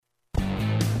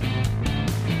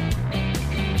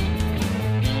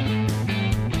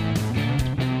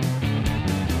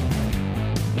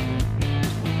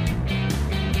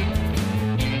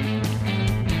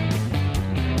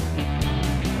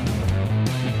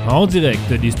En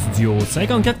direct des studios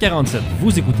 5447,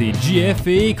 vous écoutez JF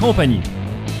et compagnie.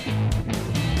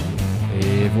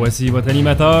 Et voici votre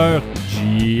animateur,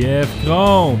 JF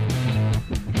Cromp.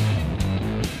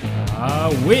 Ah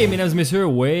oui, mesdames et messieurs,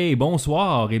 oui,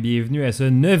 bonsoir et bienvenue à ce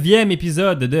 9e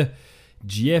épisode de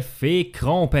JF et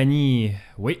compagnie.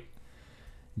 Oui,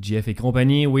 JF et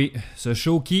compagnie, oui, ce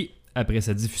show qui, après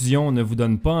sa diffusion, ne vous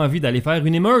donne pas envie d'aller faire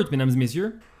une émeute, mesdames et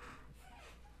messieurs.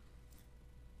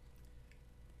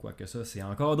 Quoique ça, c'est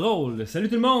encore drôle. Salut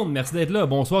tout le monde, merci d'être là.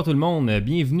 Bonsoir tout le monde,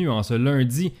 bienvenue en ce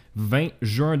lundi 20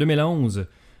 juin 2011.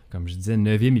 Comme je disais,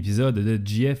 9e épisode de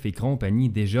JF et compagnie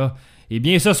déjà. Et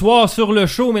bien ce soir sur le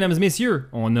show, mesdames et messieurs,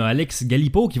 on a Alex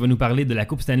Galipo qui va nous parler de la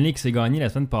Coupe Stanley qui s'est gagnée la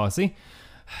semaine passée.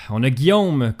 On a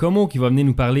Guillaume Como qui va venir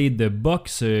nous parler de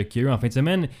boxe qu'il y a eu en fin de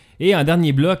semaine. Et en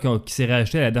dernier bloc, qui s'est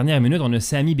rajouté à la dernière minute, on a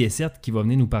Samy Bessette qui va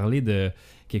venir nous parler de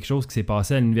quelque chose qui s'est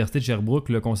passé à l'Université de Sherbrooke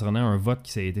là, concernant un vote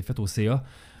qui s'est été fait au CA.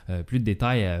 Plus de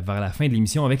détails vers la fin de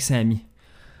l'émission avec Samy.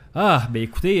 Ah, ben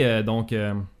écoutez,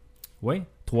 ouais,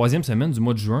 3e semaine du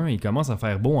mois de juin, il commence à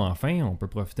faire beau enfin. On peut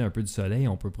profiter un peu du soleil,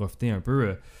 on peut profiter un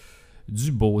peu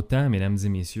du beau temps, mesdames et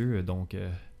messieurs. Donc,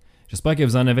 j'espère que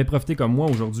vous en avez profité comme moi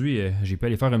aujourd'hui. J'ai pu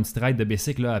aller faire un petit ride de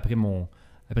bicycle là, après mon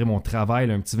travail,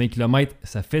 là, un petit 20 km.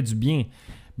 Ça fait du bien.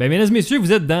 Ben, mesdames et messieurs,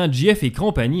 vous êtes dans JF et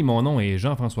compagnie. Mon nom est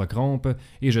Jean-François Cromp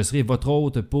et je serai votre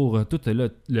hôte pour toute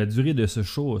la durée de ce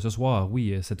show ce soir.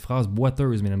 Oui, cette phrase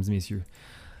boiteuse, mesdames et messieurs.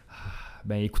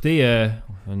 Ben, écoutez,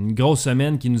 une grosse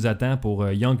semaine qui nous attend pour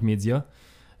Young Media.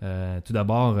 Tout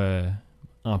d'abord,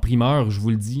 en primeur, je vous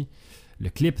le dis, le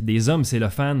clip des hommes, c'est le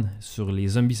fan sur Les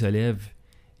Zombies se lèvent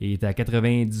est à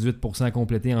 98%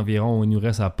 complété environ. Il nous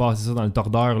reste à passer ça dans le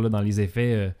tordeur, là, dans les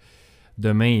effets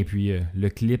demain. Et puis, le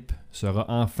clip sera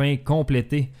enfin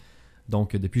complété.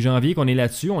 Donc, depuis janvier qu'on est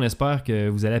là-dessus, on espère que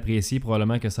vous allez apprécier.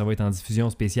 Probablement que ça va être en diffusion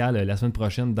spéciale la semaine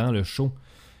prochaine dans le show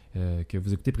que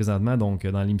vous écoutez présentement. Donc,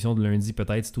 dans l'émission de lundi,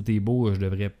 peut-être, si tout est beau, je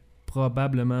devrais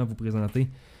probablement vous présenter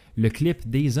le clip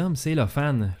des hommes, c'est le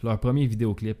fan, leur premier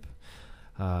vidéoclip.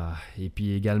 Et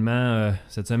puis également,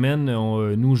 cette semaine,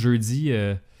 nous, jeudi,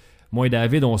 moi et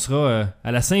David, on sera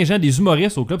à la Saint-Jean des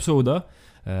humoristes au Club Soda.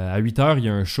 À 8h, il y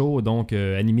a un show donc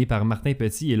animé par Martin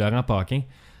Petit et Laurent Paquin.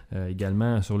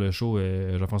 Également sur le show,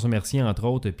 Jean-François Mercier, entre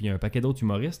autres, et puis un paquet d'autres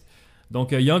humoristes.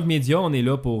 Donc, Young Media, on est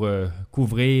là pour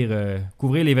couvrir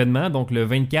l'événement. Donc, le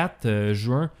 24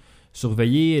 juin,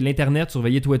 surveillez l'Internet,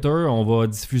 surveillez Twitter. On va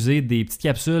diffuser des petites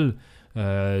capsules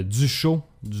du show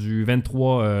du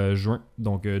 23 juin.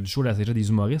 Donc, du show de la Saint-Jean des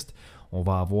humoristes. On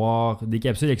va avoir des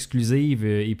capsules exclusives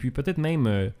et puis peut-être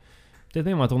même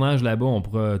en tournage là-bas, on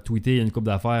pourra tweeter une couple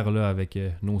d'affaires là, avec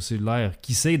nos cellulaires.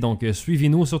 Qui sait? Donc,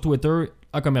 suivez-nous sur Twitter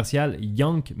à commercial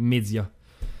Young Media.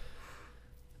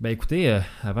 Ben écoutez,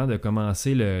 avant de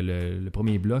commencer le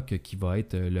premier bloc qui va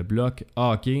être le bloc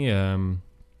hockey,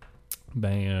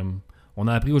 on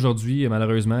a appris aujourd'hui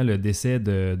malheureusement le décès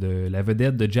de la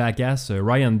vedette de Jackass,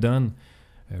 Ryan Dunn.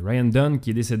 Ryan Dunn qui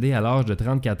est décédé à l'âge de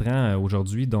 34 ans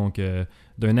aujourd'hui, donc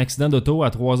d'un accident d'auto à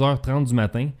 3h30 du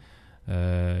matin.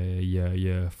 Il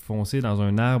a foncé dans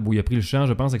un arbre où il a pris le champ,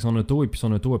 je pense, avec son auto, et puis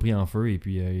son auto a pris en feu, et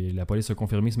puis la police a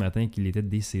confirmé ce matin qu'il était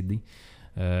décédé.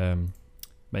 Ben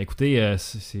écoutez,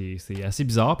 c'est assez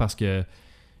bizarre parce que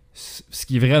ce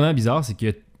qui est vraiment bizarre, c'est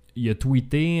qu'il a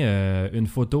tweeté une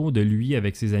photo de lui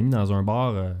avec ses amis dans un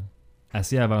bar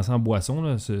assez avancé en boisson,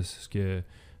 là,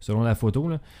 selon la photo.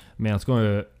 Là. Mais en tout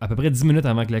cas, à peu près 10 minutes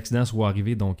avant que l'accident soit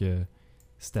arrivé, donc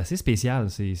c'est assez spécial.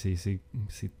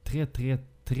 C'est très, très,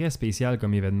 très spécial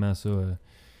comme événement, ça.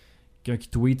 Quelqu'un qui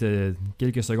tweet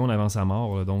quelques secondes avant sa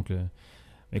mort, là, donc...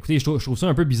 écoutez, je trouve ça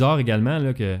un peu bizarre également,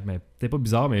 là, peut-être pas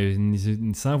bizarre, mais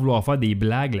sans vouloir faire des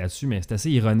blagues là-dessus, mais c'est assez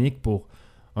ironique pour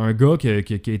un gars qui a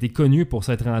été connu pour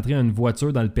s'être rentré à une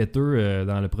voiture dans le péteux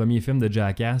dans le premier film de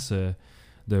Jackass,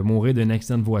 de mourir d'un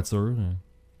accident de voiture.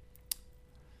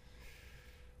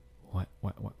 Ouais.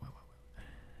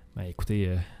 Ben écoutez,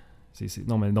 c'est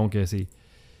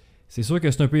sûr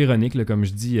que c'est un peu ironique, là, comme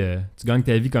je dis, tu gagnes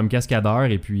ta vie comme cascadeur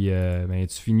et puis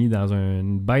tu finis dans un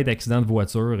bête accident de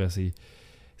voiture,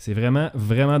 c'est vraiment,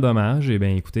 vraiment dommage. Et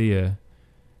bien, écoutez,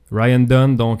 Ryan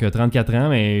Dunn, donc 34 ans,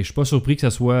 mais je suis pas surpris que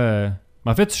ça soit...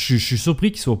 en fait, je suis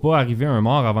surpris qu'il soit pas arrivé un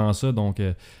mort avant ça. Donc,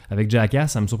 avec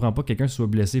Jackass, ça me surprend pas que quelqu'un se soit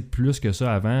blessé plus que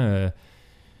ça avant.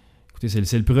 Écoutez,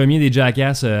 c'est le premier des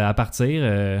Jackass à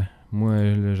partir. Moi,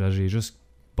 là, j'ai juste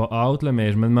pas hâte, là,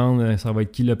 mais je me demande ça va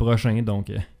être qui le prochain.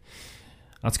 Donc,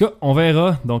 en tout cas, on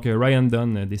verra. Donc, Ryan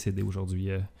Dunn décédé aujourd'hui.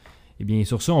 Et bien,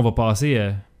 sur ça, on va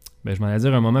passer... Ben, je m'en allais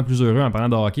dire un moment plus heureux en parlant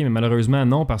de hockey, mais malheureusement,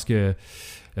 non, parce que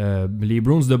les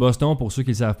Bruins de Boston, pour ceux qui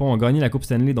ne le savent pas, ont gagné la Coupe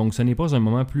Stanley, donc ce n'est pas un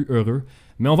moment plus heureux.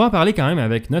 Mais on va en parler quand même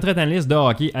avec notre analyste de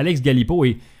hockey, Alex Galipeau,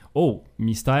 et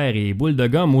mystère et boule de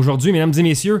gomme. Aujourd'hui, mesdames et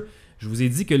messieurs, je vous ai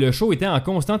dit que le show était en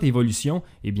constante évolution.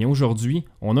 Eh bien, aujourd'hui,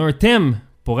 on a un thème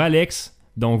pour Alex.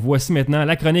 Donc, voici maintenant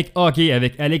la chronique hockey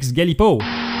avec Alex Galipeau.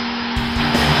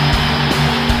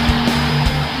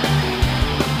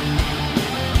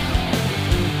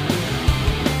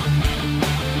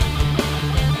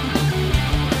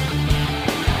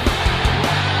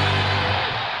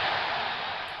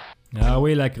 Ah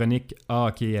oui, la chronique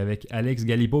hockey avec Alex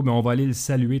Galipeau. Mais on va aller le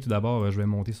saluer tout d'abord. Je vais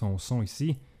monter son son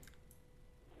ici.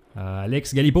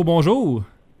 Alex Galipeau, bonjour.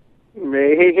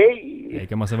 Mais hey!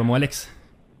 Comment ça va, moi, Alex?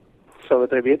 Ça va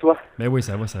très bien, toi? Ben oui,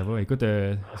 ça va. Écoute,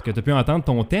 est-ce que tu as pu entendre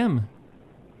ton thème?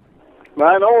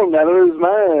 Ben non,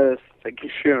 malheureusement, ça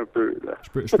cliché un peu, là. Je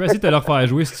peux essayer de te le refaire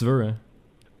jouer si tu veux. Hein.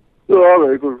 Ah,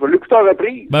 ben écoute, je vais l'écouter en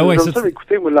reprise. Ben ouais, j'aime ça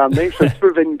m'écouter, moi, le lendemain. Je suis un petit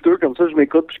peu vaniteux, comme ça, je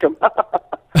m'écoute, puis je suis comme...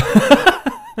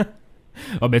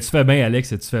 Ah ben tu fais bien, Alex,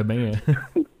 tu fais bien.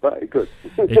 Ben, écoute.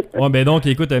 Ben donc,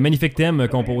 écoute, un magnifique thème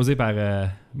composé par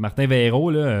Martin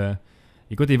Veiro, là.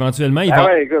 Écoute, éventuellement, il va...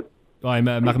 ouais, écoute. Ouais,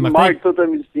 Marc, tout un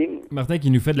musicien. Martin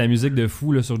qui nous fait de la musique de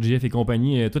fou là, sur JF et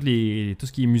compagnie. Tout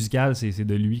ce qui est musical, c'est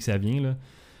de lui que ça vient. Là.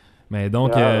 Mais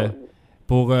donc,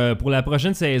 pour la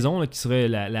prochaine saison, là, qui serait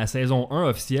la saison 1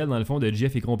 officielle, dans le fond, de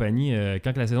JF et compagnie,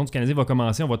 quand la saison du Canadien va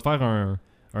commencer, on va te faire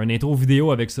un intro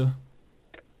vidéo avec ça.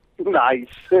 Nice.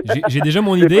 J'ai déjà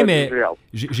mon idée, mais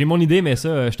j'ai mon idée, mais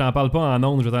ça, je t'en parle pas en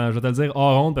ondes. Je vais te le dire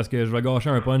hors ondes parce que je vais gâcher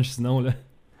un punch sinon. Là.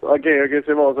 Ok,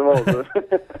 c'est bon, ça.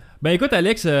 Ben écoute,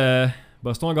 Alex,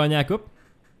 Boston a gagné la coupe.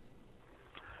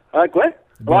 Ah, quoi?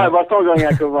 Bon. Ouais, Boston a gagné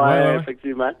la coupe, ouais.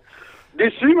 Effectivement.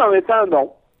 Déçu, mais en même temps,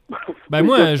 non. Ben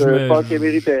moi, je pense qu'il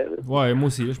méritait. Ouais, moi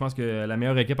aussi. Là, je pense que la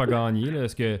meilleure équipe a gagné. Là.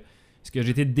 Ce que j'ai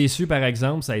été déçu, par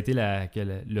exemple, ça a été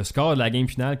le score de la game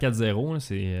finale 4-0. Là,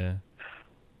 c'est...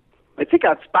 Mais tu sais,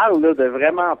 quand tu parles là, de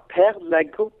vraiment perdre la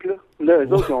coupe, là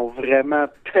eux autres, ils ont vraiment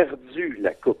perdu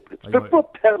la coupe. Là. Tu peux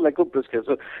pas perdre la coupe plus que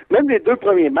ça. Même les deux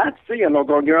premiers matchs, tu sais, ils en ont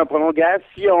gagné un en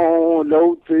prolongation,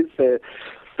 l'autre, tu sais,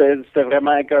 c'était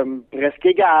vraiment comme presque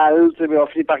égal, tu sais, mais on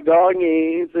finit par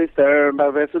gagner, tu sais, c'était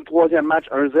le troisième match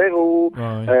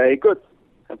 1-0. Écoute,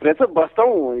 après ça,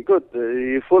 Boston, écoute,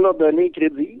 il faut leur donner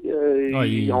crédit.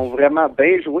 Ils ont vraiment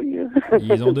bien joué.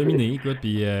 Ils ont dominé, écoute,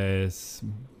 puis...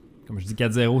 Comme je dis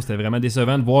 4-0, c'était vraiment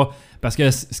décevant de voir. Parce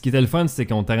que ce qui était le fun, c'est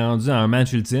qu'on t'a rendu à un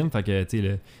match ultime. Fait que, tu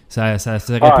sais, ça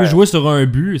aurait pu jouer sur un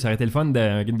but. Ça aurait été le fun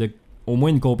de au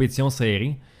moins une compétition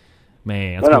serrée.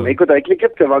 Mais, en tout cas, non, mais écoute, avec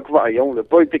l'équipe que Vancouver, ils n'ont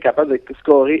pas été capable de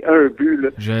scorer un but. Là.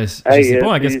 Je sais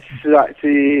pas en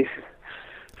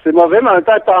c'est mauvais, mais en même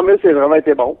temps, Thomas, c'est vraiment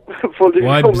été bon.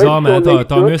 Bizarre, mais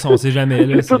Thomas, on sait jamais.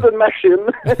 Là, c'est toute une machine.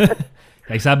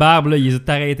 Avec sa barbe, là, il est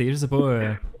arrêté. Je sais pas.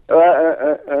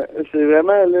 C'est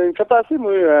vraiment... Là, il me fait penser,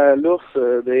 moi, à l'ours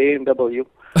de AMW.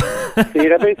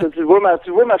 C'est rapide, ça. Tu vois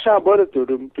marcher en bas, là.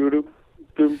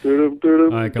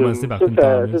 Commencé par une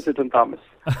Thomas. Ça, c'est une Thomas.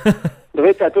 Ça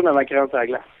devrait être ta tourne avant qu'il rentre à la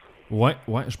glace. Ouais,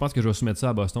 je pense que je vais soumettre ça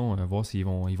à Boston, voir s'ils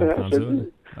vont prendre ça.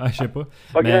 Je sais pas.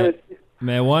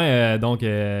 Mais ouais, donc,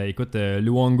 écoute,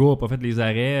 Luongo n'a pas fait les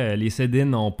arrêts, les Sedin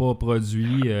n'ont pas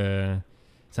produit...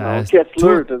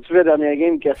 Kessler, t'as-tu vu la dernière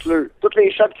game, Kessler? Toutes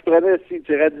les shots qu'il prenait, il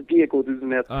tirait du pied à côté du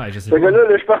net. Ah, je sais Ce pas.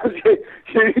 gars-là, je pense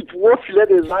qu'il a eu 3 filets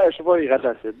désert, je sais pas, il rate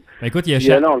la cible. Ben écoute, il y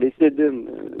a non, les Sedin.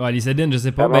 Les Sedin, je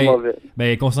sais pas.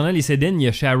 Concernant les Sedin, il y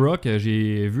a Sharrock,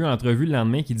 j'ai vu une entrevue le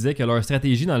lendemain qui disait que leur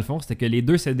stratégie, dans le fond, c'était que les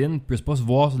deux Sedin ne puissent pas se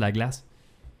voir sur la glace.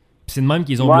 Puis c'est de même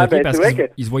qu'ils ont bloqué parce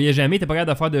qu'ils se voyaient jamais, ils étaient pas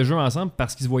capables de faire de jeu ensemble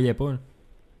parce qu'ils se voyaient pas. Là.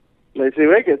 Mais c'est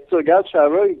vrai que si tu regardes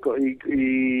Chara,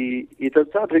 il était tout le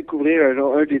temps en train de couvrir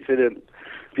un des Sedin.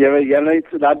 Puis il y en a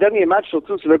dans le dernier match,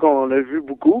 surtout celui-là qu'on a vu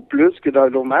beaucoup, plus que dans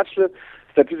l'autre match, là,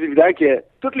 c'était plus évident que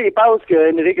toutes les passes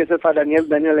que Henrik essaie de faire Daniel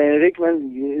Henrik,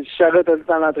 Chara était tout le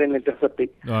temps en train de l'intercepter.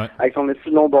 Ouais. Avec son petit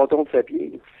long bâton de sa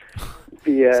pied.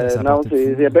 Puis non,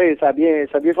 ça a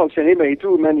bien fonctionné, mais et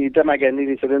tout, man, il était magané,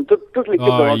 les Sedin. Toute l'équipe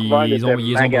de Vancouver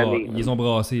était maganée. Ils ont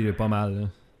brassé pas mal. Là.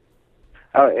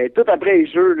 Et tout après les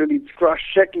jeux, là, les petits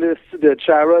cross-checks de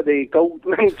Chara des côtes,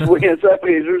 même tu voyais ça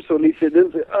après les jeux sur les Sedin,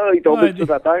 ils tombaient tout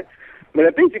à terre. Mais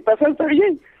le pire, c'est que personne ne fait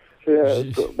rien.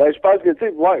 Je pense que, tu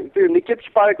sais, une équipe qui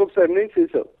perd la Coupe Stanley, c'est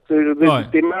ça.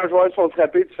 Tes meilleurs joueurs se font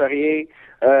frapper, tu fais rien.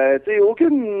 Tu sais,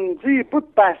 aucune, tu sais, pas de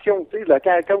passion, tu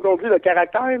sais, comme on dit, le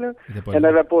caractère, là, il n'y en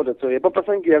avait pas, là, tu sais. Il n'y a pas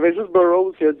personne qui avait juste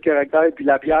Burroughs qui a du caractère, puis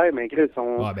Lapierre, mais Chris,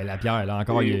 Lapierre, là,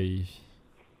 encore, il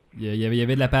y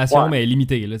avait de la passion, mais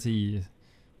limitée, là, tu sais.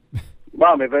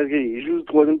 Bon, mais parce qu'il joue le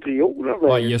troisième trio, là. Ben,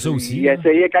 Ouais, il y a ça aussi. Il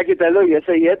essayait, quand il était là, il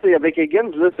essayait, tu sais, avec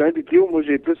Higgins, là, c'est un des trios, moi,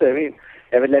 j'ai plus aimé.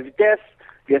 Il avait de la vitesse,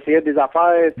 puis il essayait des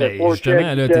affaires. Ben,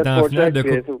 justement, là, t'es en finale de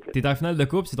coupe. T'es en finale de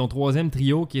coupe, c'est ton troisième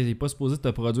trio qui n'est pas supposé te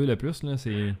produire le plus, là.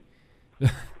 C'est.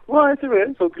 Ouais, c'est vrai.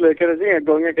 Sauf que le Canadien a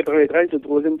gagné en 93, c'est le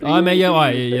troisième trio. Ah, mais il y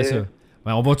a ça.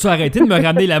 Ouais, on va-tu arrêter de me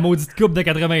ramener la maudite coupe de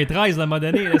 93 à un moment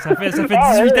donné? Là? Ça fait 18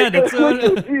 ans de ça.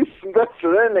 C'est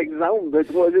un exemple d'un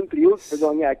troisième trio qui fait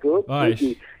gagner la coupe, ouais,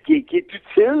 qui est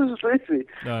utile. Tu sais,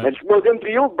 mais le troisième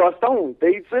trio de Boston,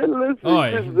 c'est utile. Là,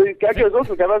 quand eux autres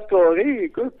sont capables de scorer,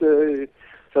 écoute,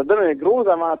 ça donne un gros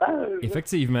avantage.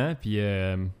 Effectivement. Puis,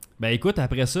 ben écoute,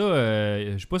 après ça,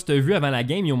 je sais pas si tu as vu avant la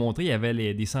game, ils ont montré, il y avait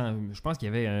je pense qu'il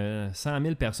y avait 100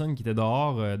 000 personnes qui étaient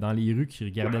dehors dans les rues qui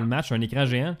regardaient le match, un écran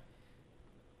géant.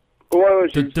 Ouais,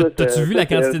 t'as-tu vu la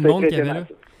quantité de monde qu'il y avait là?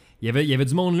 Il y avait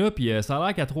du monde là, puis ça a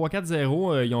l'air qu'à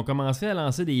 3-4-0, ils ont commencé à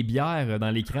lancer des bières dans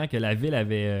l'écran que la ville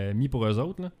avait mis pour eux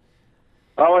autres. Là.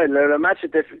 Ah ouais, le match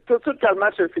était... Tout quand le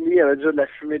match a fini, il y avait déjà de la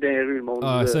fumée dans les rues, le monde.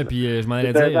 Ah, ça, puis je m'en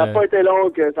allais dire... Ça n'a pas été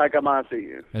long que ça a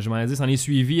commencé. Je m'en allais dire, ça en est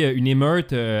suivi une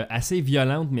émeute assez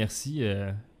violente, merci.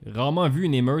 Rarement vu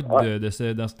une émeute dans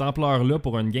cette ampleur-là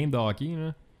pour une game de hockey.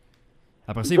 Là.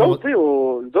 Après ça, nous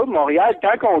autres, Montréal,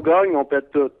 quand on gagne, on pète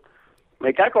tout.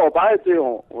 Mais quand on perd,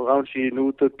 on rentre chez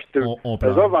nous, tout piteux. Eux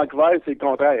autres, Vancouver, c'est le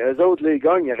contraire. Eux autres, les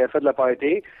gagnent, ils auraient fait de la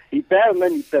party. Ils perdent,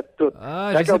 même, ils pètent tout.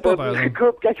 Ah, je sais pas, par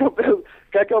exemple.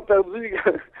 Quand ils ont perdu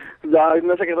en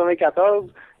 1994,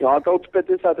 ils ont encore tout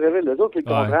pété sur la tréville. Eux autres, les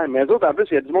contraires. Mais eux autres, en plus,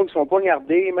 il y a du monde qui sont pas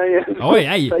regardés. Ah oui,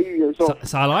 hey,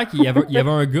 ça a l'air qu'il y avait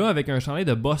un gars avec un chandail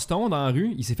de Boston dans la rue.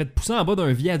 Il s'est fait pousser en bas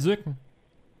d'un viaduc.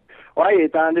 Ouais, il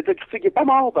était en état critique, il est pas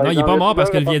mort. Non, il est pas mort parce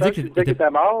que le viaduc était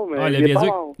mort, mais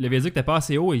le viaduc était pas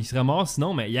assez haut, il serait mort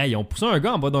sinon, mais ils ont poussé un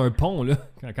gars en bas d'un pont, là,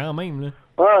 quand même, là.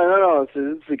 Ouais,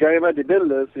 non, c'est carrément débile,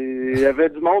 là. Il y avait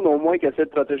du monde, au moins, qui essayait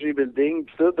de protéger les buildings,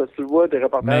 pis ça, parce que tu le vois, des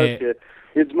reportages,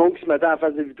 il y a du monde qui se mettait en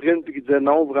face des vitrines puis qui disait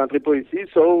non, vous rentrez pas ici,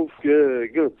 sauf que,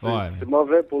 écoute, c'est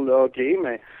mauvais pour le hockey,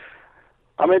 mais...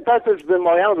 En même temps, je dis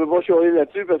Montréal, on veut pas chialer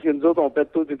là-dessus parce que nous autres, on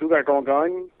pète tout et tout quand on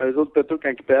gagne, les autres pètent tout quand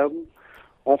ils perdent.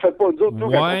 On fait pas d'autres tout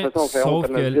quand on fait ça, sauf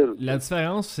que la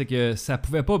différence, c'est que ça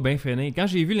pouvait pas bien finir. Quand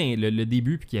j'ai vu le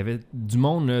début puis qu'il y avait du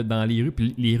monde là, dans les rues,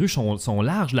 puis les rues sont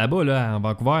larges là-bas, là, en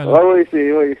Vancouver. Là. Oui,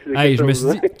 c'est hey, je me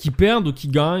suis dit, qu'ils perdent ou qu'ils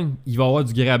gagnent, il va y avoir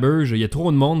du grabuge. Il y a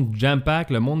trop de monde,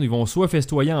 jam-pack, le monde, ils vont soit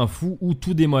festoyer en fou ou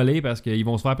tout démolir parce qu'ils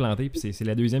vont se faire planter, puis c'est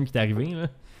la deuxième qui est arrivée. Là.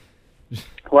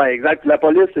 Ouais, exact. La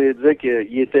police disait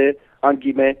qu'il était, entre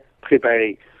guillemets,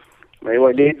 préparé. Mais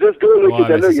ouais, les 10 gars là, qui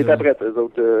étaient là, ils étaient prêts, eux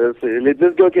autres. Les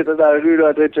 10 gars qui étaient dans la rue,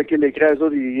 là, en train de checker l'écran, eux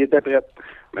autres, ils étaient prêts.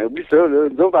 Mais oublie ça, là.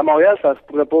 Nous autres, à Montréal, ça se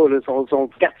pourrait pas, là. Ils sont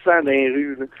 400 dans les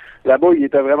rues, là. Là-bas, ils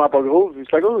étaient vraiment pas gros.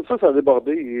 C'est à cause de ça a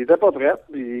débordé. Ils étaient pas prêts,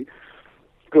 puis...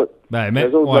 Écoute,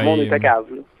 eux autres, le monde était cave,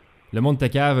 là. Le monde était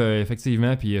cave,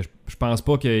 effectivement, puis je pense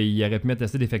pas qu'il aurait pu mettre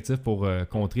assez d'effectifs pour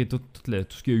contrer tout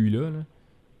ce qu'il y a eu là.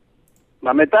 Mais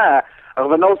en même temps,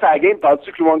 revenons à la game,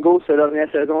 penses-tu que Luongo, c'est la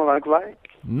dernière saison à Vancouver?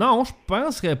 Non, je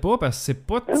penserais pas, parce que c'est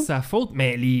pas de sa faute,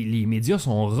 mais les médias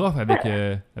sont rough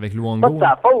avec Luongo. C'est pas de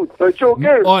sa faute, c'est un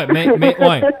choker! Ouais, mais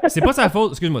ouais, c'est pas sa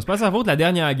faute, excuse-moi, c'est pas sa faute la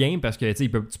dernière game, parce que tu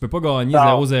peux pas gagner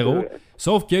 0-0,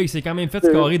 sauf qu'il s'est quand même fait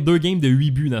scorer 2 games de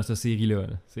 8 buts dans cette série-là.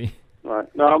 Ouais.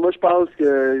 Non, moi je pense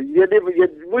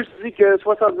que moi je dis que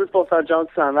 70% de chance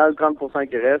qu'il s'en aille, 30%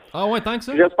 qu'il reste. Ah ouais, tant que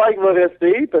ça? J'espère qu'il va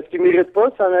rester, parce qu'il mérite pas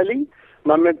de s'en aller.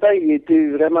 Mais en même temps, il a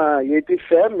été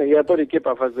faible, mais il n'y a pas d'équipe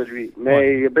en face de lui.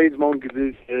 Mais il y a bien du monde qui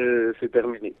dit que c'est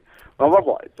terminé. On va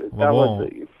voir.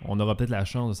 On aura peut-être la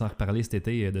chance de s'en reparler cet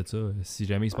été de ça, si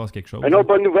jamais il se passe quelque chose. Une autre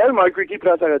bonne nouvelle, Mark Recchi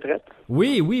prend sa retraite.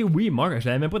 Oui, Mark, je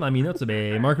l'avais même pas dans mes notes.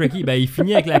 Mark Recchi, il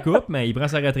finit avec la coupe, mais il prend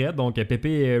sa retraite. Donc,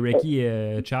 Pépé Recchi,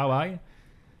 ciao, bye.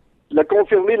 Il l'a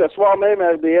confirmé le soir même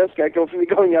à RDS quand ils ont fini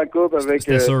de gagner la coupe avec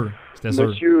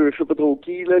monsieur, je sais pas trop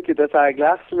qui, là, qui était sur la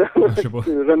glace. Là. Je sais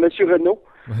pas. Monsieur Renaud.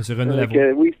 Monsieur Renaud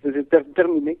Lavoie. Oui, c'était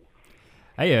terminé.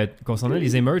 Hey, concernant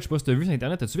les émeutes, je sais pas si tu as vu sur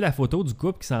Internet, as-tu vu la photo du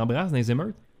couple qui s'embrasse dans les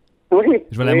émeutes? Oui.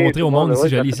 Je vais la montrer au monde ici,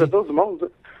 je l'ai ici.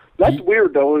 That's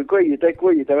weird, though. Il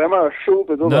était vraiment chaud.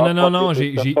 Non,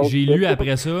 j'ai lu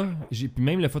après ça. Puis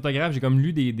même le photographe, j'ai comme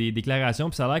lu des déclarations.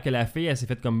 Puis ça a l'air que la fille, elle s'est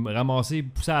fait comme ramasser,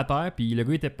 pousser à terre. Puis le gars,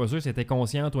 il était pas sûr si elle était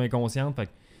consciente ou inconsciente. Fait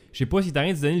que je sais pas si t'as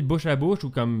rien de se donner le bouche à bouche ou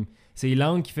comme c'est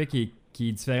l'angle qui fait qu'il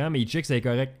est différent, mais il check c'est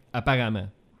correct, apparemment.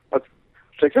 Je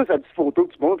sais que ça, sa petite photo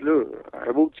que tu montres, là.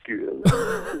 Un beau petit cul, là.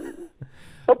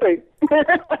 Ok.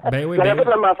 Ben oui, ben. Fait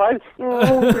la ma face.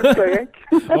 C'est correct.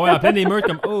 Ouais, en plein émeute,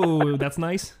 comme oh, that's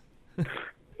nice.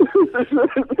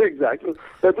 Exact.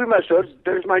 T'as pris ma shot,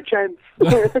 there's my chance.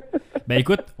 Ben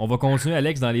écoute, on va continuer,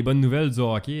 Alex, dans les bonnes nouvelles du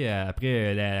hockey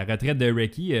après la retraite de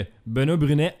Recchi. Benoît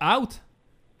Brunet, out.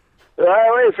 Oui,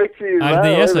 effectivement.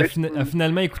 RDS a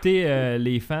finalement écouté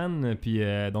les fans, puis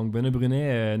donc Benoît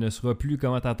Brunet ne sera plus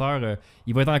commentateur.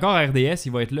 Il va être encore à RDS,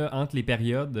 il va être là entre les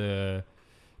périodes.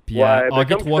 Puis à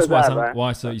Hockey 360,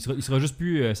 ouais, ça, il sera juste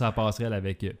plus sa passerelle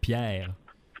avec Pierre.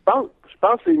 Je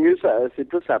pense que c'est mieux, c'est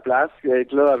plus sa place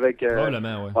qu'être là avec.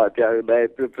 Probablement, ouais. Puis,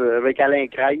 avec Alain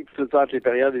Craig, tout ça entre les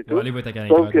périodes et tout. Ouais,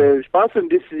 Donc, je pense que c'est une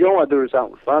décision à deux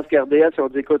sens. Je pense qu'RDS, on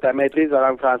dit, écoute, la maîtrise de la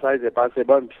langue française n'est pas assez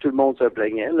bonne, puis tout le monde se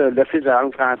plaignait. L'office de la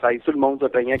langue française, tout le monde se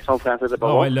plaignait que son français n'était pas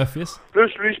bon. Ouais, l'office.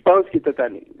 Plus lui, je pense qu'il était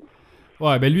tanné.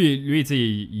 Ouais, ben lui tu sais,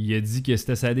 il a dit que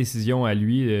c'était sa décision à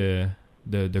lui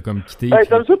de comme quitter. Ben,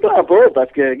 ça me surprend pas,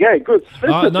 parce que, gars, écoute, tu fais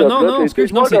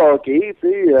de hockey,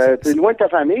 t'es loin de ta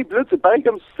famille, puis là, c'est pareil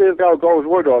comme si tu étais encore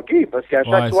joueur de hockey, parce qu'à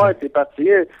chaque soir, t'es parti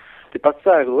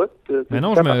sur la route. Mais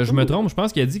non, je me trompe, je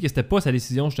pense qu'il a dit que c'était pas sa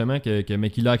décision, justement, mais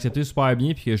qu'il l'a accepté super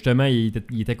bien, puis que, justement,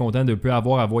 il était content de ne plus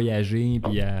avoir à voyager,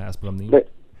 puis à se promener. Ben,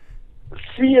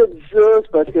 s'il a dit ça,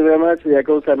 c'est parce que vraiment, c'est à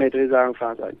cause de sa maîtrise de la langue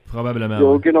française. Probablement. Il n'y a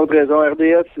aucune autre raison.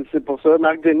 RDS, c'est pour ça.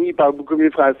 Marc Denis, il parle beaucoup mieux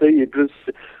français, il est plus...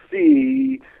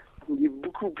 Il est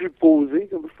beaucoup plus posé,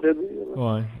 comme je pourrais dire.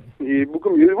 Ouais. Il est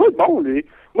beaucoup mieux. Ouais, bon, lui.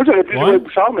 Moi, j'aurais pu jouer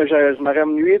Bouchard, mais je m'aurais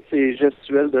ennuyé de ses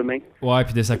gestuels de main. Ouais,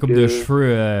 puis de sa coupe de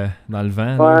cheveux dans le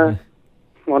vent. Ouais. Là.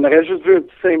 On aurait juste vu un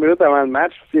petit 5 minutes avant le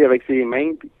match, tu sais, avec ses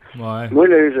mains. Puis... Ouais. Moi,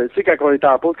 là, je sais quand on est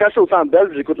en pause. Quand je suis au centre belle,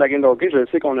 j'écoute la game de hockey, je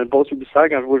sais qu'on a une pause publicitaire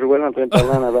quand je vois Joël en train de parler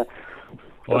en avant.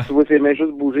 Ouais. Tu vois ses mains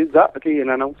juste bouger, tu dis, OK, il y a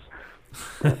une annonce.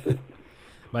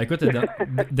 Ben écoute,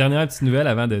 dernière petite nouvelle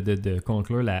avant de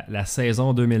conclure la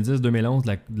saison 2010-2011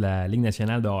 de la Ligue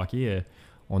nationale de hockey.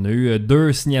 On a eu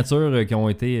 2 signatures qui ont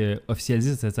été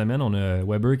officialisées cette semaine. On a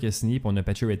Weber qui a signé, puis on a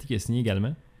Pacioretty qui a signé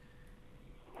également.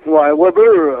 Ouais,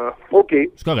 Weber, OK.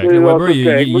 C'est correct. Weber, il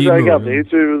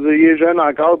est jeune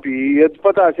encore, puis il a du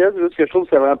potentiel. C'est juste que je trouve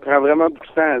que ça prend vraiment beaucoup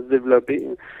de temps à se développer.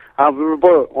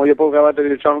 On n'y a pas vraiment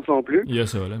donné de chance non plus. Il y a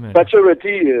ça, là. Mais...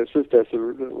 Pacioretty, ça, c'était sûr.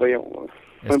 Là. Voyons.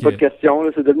 Même pas de question. Là.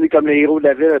 C'est devenu comme le héros de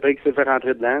la ville après qu'il s'est fait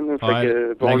rentrer dedans. Là. Fait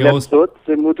que, on l'aime tout.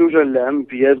 C'est Moto, je l'aime.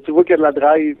 Puis tu vois qu'il y a de la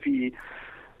drive. Puis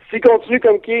s'il continue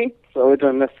comme qui, ça va être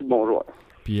un assez bon joueur.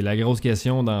 Puis la grosse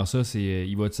question dans ça, c'est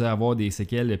il va-tu avoir des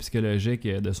séquelles psychologiques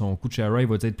de son coup de Chara? Il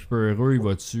va-tu être plus peureux? Il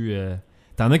va-tu...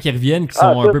 T'en as qui reviennent qui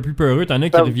sont un peu plus peureux. T'en as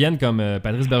qui reviennent comme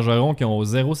Patrice Bergeron qui ont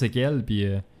 0 séquelles. Puis...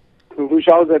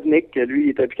 Richard Zetnik, lui, il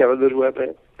était plus capable de jouer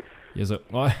après. Il y a ça.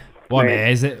 Ouais,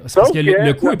 mais c'est parce que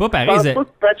le coup est pas pareil.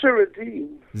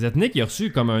 Zetnik, il a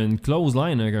reçu comme une close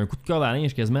line, un coup de corde à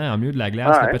linge quasiment en milieu de la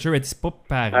glace. Pacioretty, c'est pas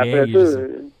pareil.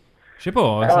 Je sais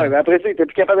pas. Mais après ça, il était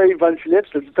plus capable d'aller devant le filet,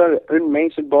 puis c'était tout le temps une main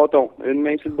sur le bâton. Une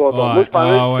main sur le bâton. Ouais, moi, je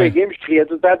parlais du game, je criais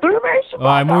tout le temps 2 mains sur le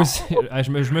bâton. Ouais, moi aussi.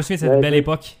 Je me souviens de cette belle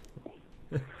époque.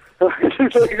 Mais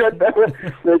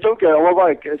je trouve qu'on va voir,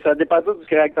 ça dépend tout du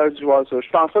caractère du joueur, ça. Je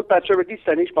pense pas que Pacioretty, cette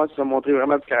année, je pense qu'il va montrer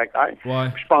vraiment du caractère. Ouais.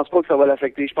 Puis je pense pas que ça va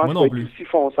l'affecter. Je pense qu'il va être aussi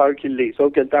fonceur qu'il l'est,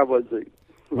 sauf que le temps va le dire.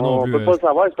 On peut pas le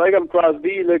savoir. C'est pareil comme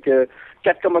Crosby, là, que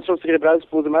 4 commotions cérébrales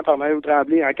supposément par Mario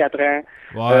Tremblay en 4 ans.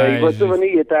 Ouais, il va souvenir,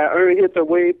 il était à un hit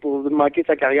away pour manquer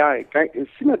sa carrière.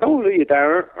 Si, mettons, là, il était à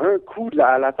un coup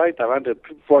à la tête avant de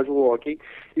plus pouvoir jouer au hockey,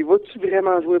 il va-tu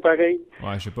vraiment jouer pareil?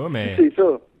 Ouais, je sais pas, mais... C'est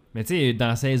ça. Mais tu sais, dans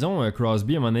la saison,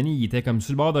 Crosby, à un moment donné, il était comme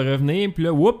sur le bord de revenir, puis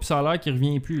là, ça a l'air qu'il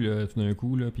revient plus, là, tout d'un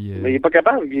coup, là, puis... Mais il est pas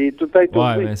capable, il est tout le temps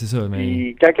étourdi. Ouais, ben c'est ça, mais...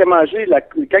 Puis quand il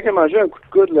a mangé un coup de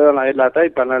coude, là, en arrière de la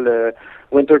tête pendant le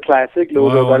Winter Classic, là, au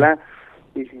volant,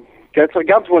 quand tu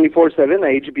regardes 24/7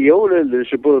 à HBO, là, je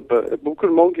sais pas, beaucoup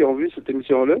de monde qui ont vu cette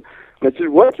émission-là, mais tu le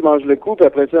vois, tu manges le coup, puis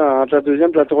après ça, entre la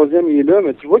deuxième et la troisième, il est là,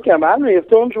 mais tu vois qu'il a mal, mais il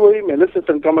retourne jouer. Mais là, c'est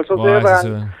une commotion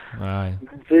cérébrale.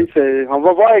 C'est ça. On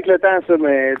va voir avec le temps, ça,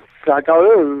 mais c'est encore là,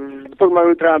 je dis pas que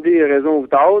Mario Tremblay a raison ou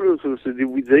tard, là, c'est des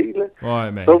oui-dire, là.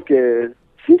 Ouais, mais... Sauf que,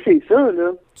 si c'est ça,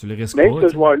 là, tu le risques même pas,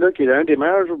 ce joueur-là, qui est l'un des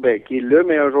meilleurs joueurs, qui est le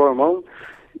meilleur joueur au monde,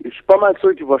 je suis pas mal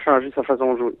sûr qu'il va changer sa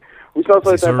façon de jouer. Ou sinon, ça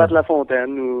va être un Pat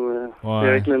Lafontaine, ou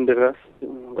Eric Lindros,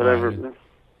 whatever, là.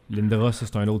 Lindros,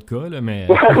 c'est un autre cas, là, mais...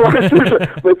 mais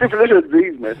tu sais, là, je le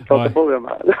dis, mais ça ne pas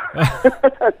vraiment, là.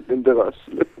 Lindros,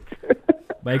 là.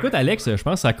 Ben écoute, Alex, je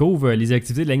pense que ça couvre les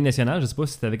activités de la Ligue nationale. Je sais pas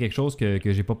si tu avais quelque chose que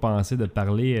j'ai pas pensé de te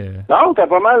parler. Non, t'as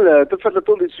pas mal tout fait le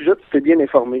tour des sujets, tu t'es bien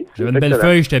informé. J'avais une belle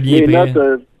feuille, j'étais bien prêt.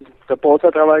 T'as passé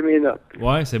à travers mes notes.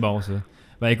 Ouais, c'est bon, ça.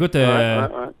 Ben écoute,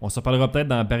 on se reparlera peut-être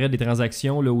dans la période des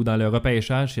transactions là, ou dans le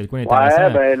repêchage, c'est le coin intéressant.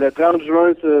 Ouais, ben le 30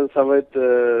 juin, ça va être...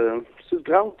 c'est le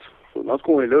 30? Dans ce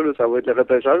coin-là, là, ça va être le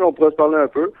repêchage. On pourra se parler un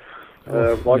peu.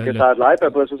 Voir que ça a de l'air, puis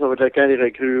après ça va être le camp des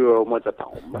recrues au mois de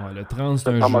septembre. Ouais, le 30, c'est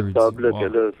un jeudi. Octobre, là, que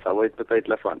là, ça va être peut-être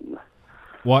le fun.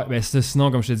 Ouais, ben sinon,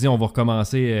 comme je te dis, on va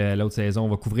recommencer l'autre saison. On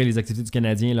va couvrir les activités du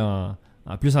Canadien là,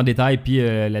 en plus en détail, puis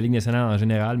la Ligue nationale en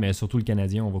général, mais surtout le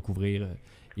Canadien, on va couvrir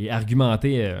et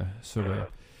argumenter sur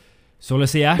le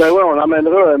CH. Ben ouais, on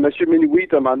emmènera M. Minoui,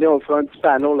 t'as demandé, on fera un petit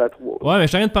panel à 3. Ouais, mais je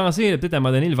suis en train de penser, peut-être à un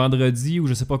moment donné, le vendredi ou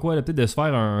je sais pas quoi, là, peut-être de se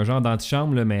faire un genre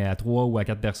d'antichambre, là, mais à 3 ou à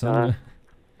 4 personnes. Là.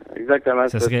 Exactement,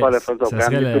 ça serait pas le fun de prendre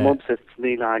tout le monde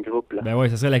s'estiner là en groupe. Là. Ben ouais,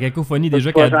 ça serait la cacophonie tu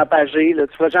déjà feras Jean Pagé, là,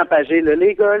 tu feras Jean Pagé, là,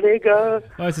 les gars.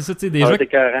 Ouais, c'est ça, tu sais,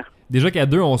 déjà qu'à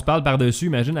 2, on se parle par-dessus,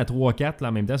 imagine à 3-4 là,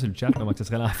 en même temps sur le chat, comment que ça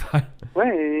serait l'enfer.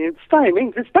 Ouais, un petit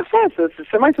timing, c'est parfait ça.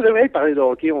 C'est même ça devrait être parler de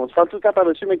hockey. On se parle tout le temps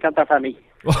par-dessus, mais quand ta famille.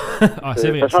 C'est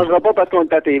vrai. Ça changera pas parce qu'on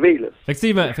est à TV, là.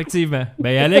 Effectivement.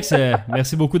 Ben Alex,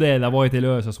 merci beaucoup d'avoir été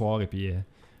là ce soir et puis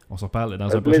on se reparle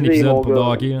dans un prochain épisode pour le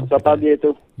hockey. On se reparle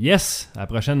bientôt. Yes, à la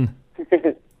prochaine.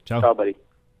 Ciao. Ciao, buddy.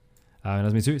 Alors,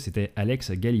 mesdames et messieurs, c'était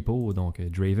Alex Galipo, donc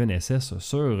Draven SS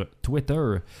sur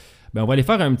Twitter. Ben, on va aller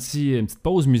faire une petite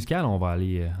pause musicale. On va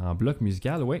aller en bloc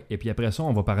musical, ouais. Et puis après ça,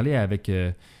 on va parler avec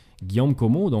Guillaume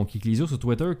Como, donc Ecclesio sur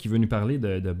Twitter, qui veut nous parler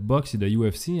de boxe et de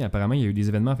UFC. Apparemment, il y a eu des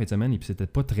événements en fin de semaine et puis c'était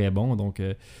pas très bon. Donc,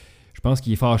 je pense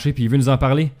qu'il est fâché puis il veut nous en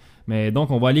parler. Mais donc,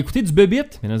 on va aller écouter du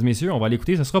Bebit, mesdames et messieurs. On va aller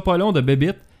écouter, ça sera pas long, de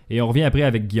Bebit. Et on revient après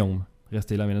avec Guillaume.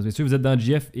 Restez là, mesdames et messieurs. Vous êtes dans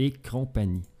JF et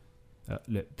compagnie.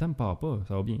 Le temps me part pas,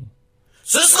 ça va bien.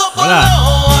 Ce sera pas long,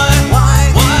 ce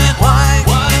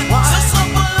sera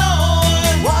pas long,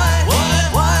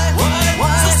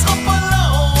 ce sera pas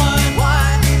long,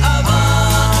 avant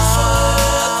que ce soit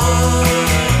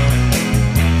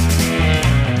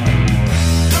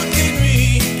toutes les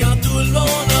nuits, quand tout le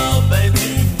monde a ben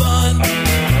du fun,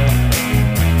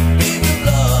 et nous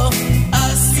là,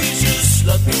 assis juste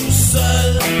là tout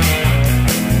seul.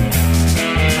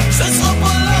 Ce sera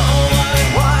pas long.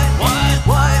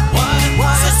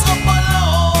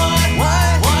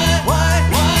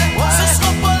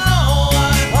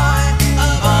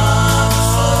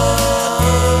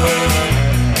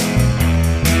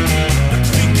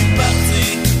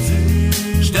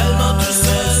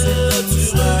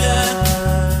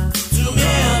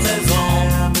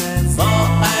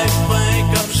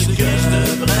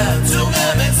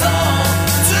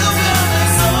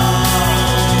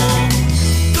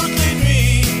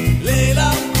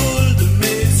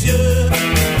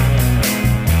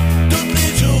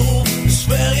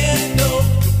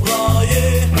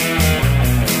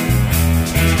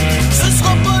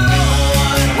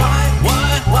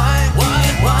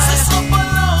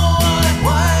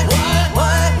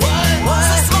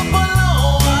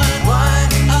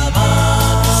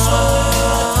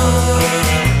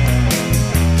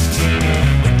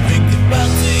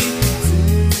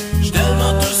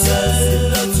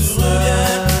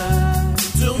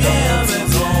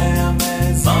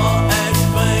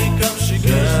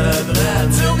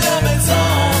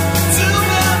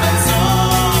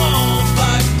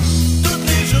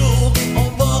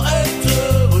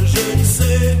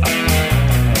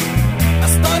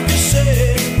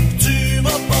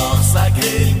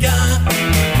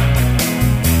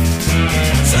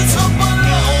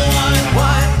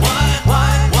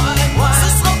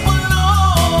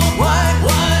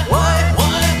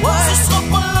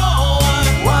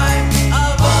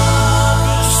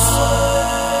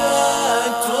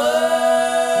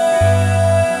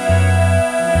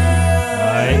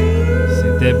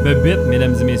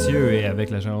 Mesdames et messieurs, et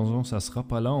avec la chanson, ça sera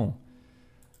pas long.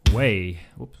 Ouais.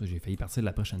 Oups, j'ai failli partir de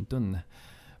la prochaine toune.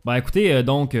 Ben écoutez,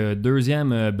 donc,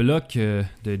 deuxième bloc de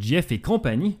JF et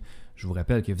compagnie. Je vous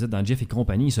rappelle que vous êtes dans JF et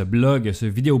compagnie, ce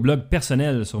vidéoblog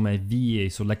personnel sur ma vie et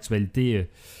sur l'actualité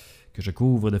que je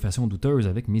couvre de façon douteuse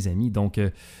avec mes amis. Donc,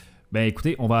 ben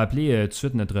écoutez, on va appeler tout de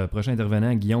suite notre prochain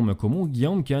intervenant, Guillaume Como.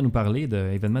 Guillaume qui va nous parler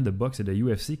d'événements de boxe et de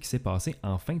UFC qui s'est passé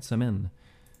en fin de semaine.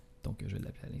 Donc, je vais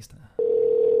l'appeler à l'instant.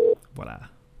 Voilà.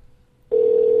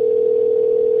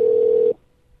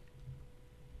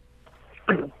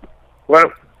 Ouais.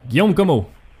 Guillaume Como.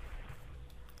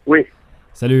 Oui.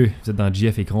 Salut, vous êtes dans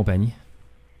JF et compagnie.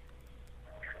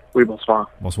 Oui, bonsoir.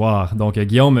 Bonsoir. Donc,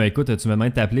 Guillaume, écoute, tu m'as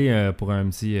demandé de t'appeler pour un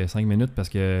petit 5 minutes parce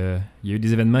que il y a eu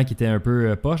des événements qui étaient un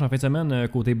peu poches en fin de semaine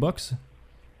côté boxe.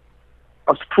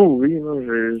 Ah, c'est pourri, hein?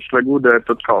 J'ai le goût de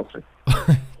tout casser.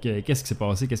 Qu'est-ce qui s'est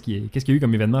passé? Qu'est-ce qu'il y a eu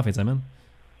comme événement en fin de semaine?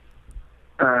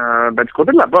 Du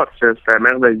côté de la boxe, c'était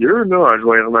merveilleux, là. Je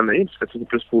vais y revenir, parce que c'est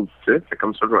plus positif. C'est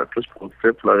comme ça que je vais être plus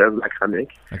positif pour le reste de la chronique.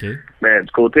 OK. Mais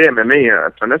du côté MMA,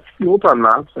 c'est un petit gros temps de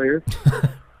marde, sérieux.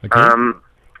 OK.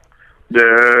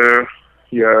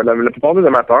 La plupart des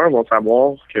amateurs vont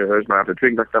savoir que je ne me rappelle plus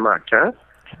exactement quand,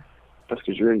 parce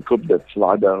que j'ai eu une coupe de petits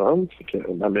verres de rhum, c'est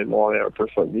que ma mémoire est un peu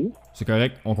folie. C'est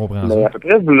correct, on comprend mais ça.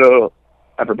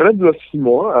 À peu près de 6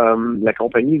 mois, la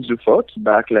compagnie Zuffa, qui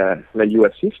back la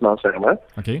UFC financièrement,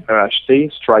 a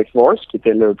acheté Strikeforce, qui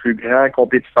était le plus grand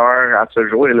compétiteur à ce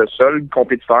jour et le seul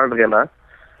compétiteur vraiment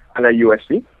à la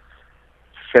UFC.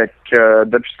 Fait que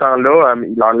depuis ce temps-là,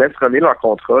 ils leur laissent revenir leur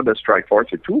contrat de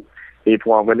Strikeforce et tout. Et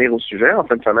pour en revenir au sujet, en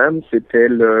fin de semaine, c'était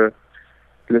le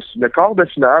quart de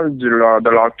finale de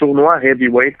leur tournoi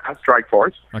heavyweight à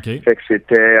Strikeforce. Okay. Fait que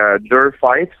c'était 2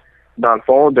 fights, dans le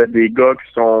fond, de des gars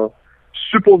qui sont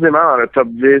supposément dans le top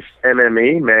 10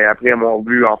 MMA, mais après avoir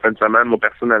vu en fin de semaine, moi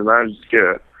personnellement, je dis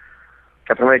que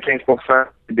 95%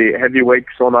 des heavyweights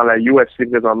qui sont dans la UFC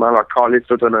présentement leur calisse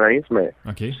tout honnête, mais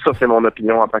ça c'est mon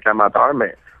opinion en tant qu'amateur,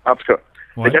 mais en tout cas.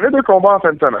 Ouais. Il y avait 2 combats en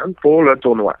fin de semaine pour le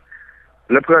tournoi.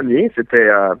 Le premier, c'était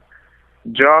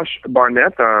Josh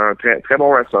Barnett, un très, très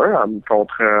bon wrestler,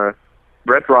 contre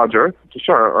Brett Rogers, qui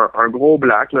est un gros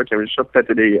black là, qui avait juste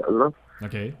pété des gueules. Là.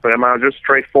 Okay. Vraiment juste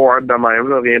straightforward de même,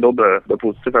 là, rien d'autre de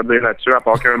positif à dire là-dessus, à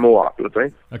part qu'un mohawk, là, tu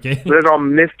sais. Okay. C'est genre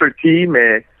Mr. T,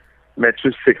 mais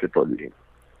tu sais que c'est pas lui.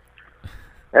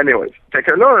 Anyway, fait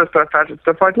que là,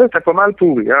 cette fight-là, c'était pas mal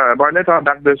pourri. Hein? Barnett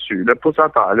embarque dessus, le pouce en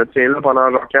terre, le tient là pendant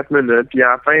genre 4 minutes, puis à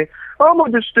la fin, on a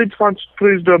décidé de faire une petite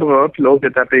prise de bras, puis l'autre, il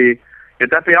a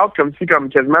tapé out comme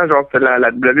quasiment, genre, c'était la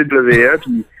WWE,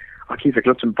 puis OK, fait que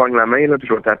là, tu me pognes la main, là, puis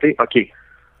je vais taper, OK.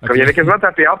 Comme il y avait quasiment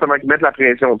tapé out avant qu'ils mettent la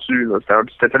pression dessus, là.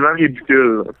 C'était tellement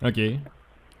ridicule. Là. OK.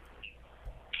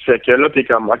 Fait que là, t'es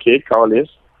comme, OK, calice.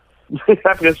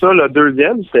 Après ça, le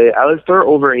deuxième, c'est Alistair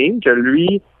Overeem, que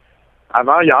lui,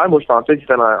 avant hier, moi, je pensais que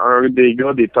c'était un des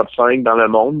gars des top 5 dans le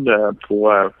monde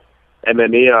pour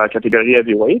MMA catégorie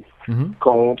heavyweight,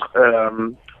 contre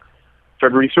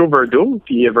Fabricio Werdum.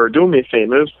 Puis Werdum est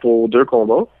fameux pour 2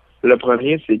 combats. Le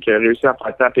premier, c'est qu'il a réussi à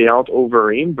faire taper out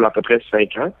Overeem il y a à peu près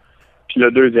 5 ans. Puis le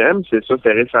deuxième, c'est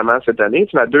récemment cette année.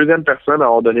 C'est la deuxième personne à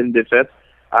avoir donné une défaite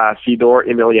à Fedor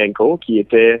Emelianenko, qui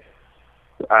était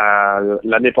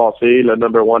l'année passée le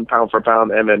number 1 pound for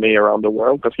pound MMA around the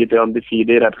world, parce qu'il était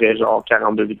undefeated après genre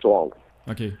 42 victoires.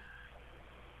 OK.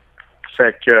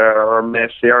 Fait que, mais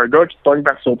c'est un gars qui pogne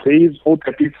par surprise au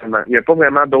tapis seulement. Il n'y a pas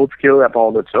vraiment d'autres skills à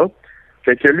part de ça.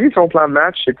 Fait que lui, son plan de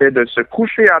match, c'était de se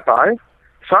coucher à terre,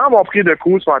 sans avoir pris de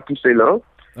coups, se faire pousser là.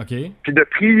 OK. Puis de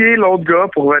prier l'autre gars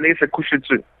pour venir se coucher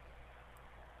dessus.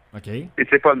 OK. Et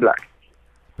c'est pas de blague.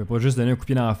 Tu peux pas juste donner un coup de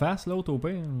pied dans la face, l'autre, au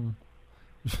pire?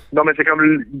 Non, mais c'est comme... À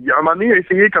un moment donné, il a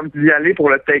essayé comme d'y aller pour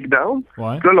le takedown.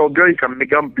 Ouais. Puis là, l'autre gars, il est comme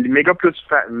méga plus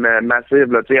massif. Tu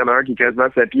sais, il y en a un qui est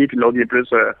quasiment 7 pieds, puis l'autre, il est plus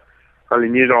en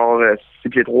lignée genre 6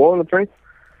 pieds 3, là, tu sais.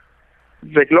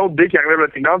 Fait que l'autre, dès qu'il arrive le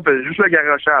takedown, il fait juste le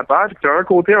garrocher à terre. Puis t'as un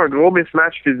côté, un gros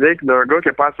mismatch physique d'un gars qui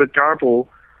a pas assez de cœur pour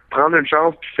prendre une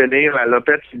chance puis finir la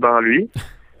lopette qui est devant lui.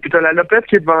 Puis t'as la lopette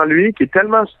qui est devant lui, qui est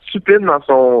tellement stupide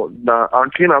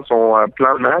ancré dans son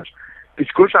plan de match, puis il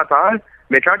se couche à terre,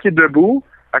 mais quand il est debout,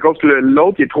 à cause que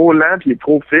l'autre il est trop lent puis il est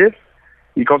trop fif,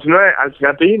 il continuait à le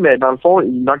frapper, mais dans le fond,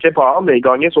 il manquait pas, mais il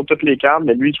gagnait sur toutes les cartes,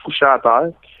 mais lui, il se couchait à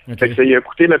terre. Okay. Fait que ça, il a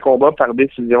coûté le combat par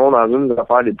décision dans une des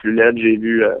affaires les plus laides que j'ai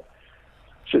vues.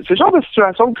 C'est le genre de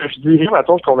situation que je dirais,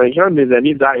 maintenant, je convaincrais un de mes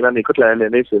amis de dire, hey man, écoute, la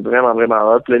MMA, c'est vraiment,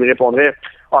 vraiment hot. Puis là, il me répondrait,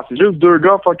 c'est juste 2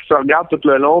 gars qui se regardent tout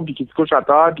le long, puis qui se couchent à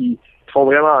terre, puis qui font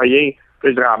vraiment rien. Puis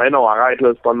je dirais, ben non, arrête,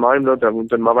 là, c'est pas de même, là, t'as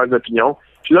une mauvaise opinion.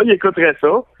 Puis là, il écouterait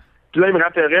ça. Puis là, il me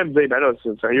rappellerait, il me disait, ben là,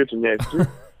 c'est sérieux, tu me niaises-tu?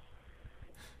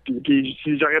 puis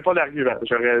si j'aurais pas d'argument,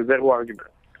 j'aurais 0 argument.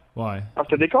 Ouais.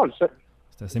 C'était des calls, ça.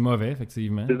 C'est assez mauvais,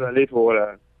 effectivement. Désolé pour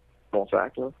mon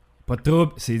sac, là. Pas de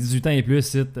trouble, c'est 18 ans et plus,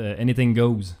 c'est anything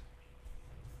goes.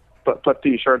 Pas de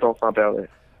t-shirt, on s'en perdait.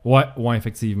 Ouais,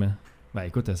 effectivement. Ben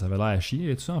écoute, ça avait l'air à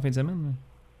chier, tout ça, en fin de semaine.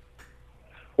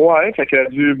 Là. Ouais, fait que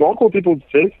du bon côté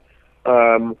positif,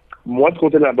 moi, du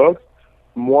côté de la boxe,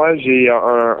 moi, j'ai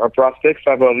un prospect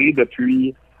favori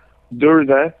depuis 2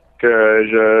 ans que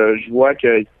je vois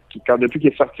que depuis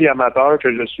qu'il est sorti amateur,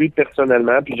 que je suis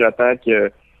personnellement, puis j'attends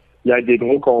qu'il y ait des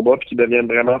gros combats puis qu'il devienne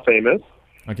vraiment famous.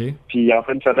 Okay. Puis en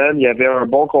fin de semaine, il y avait un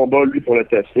bon combat, lui, pour le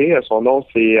tester. Son nom,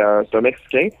 c'est un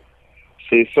Mexicain.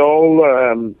 C'est Saul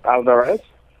Alvarez.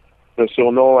 Le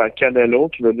surnom Canelo,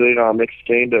 qui veut dire en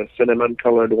mexicain de Cinnamon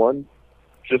Colored One.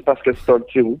 Juste parce que c'est un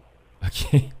petit roux.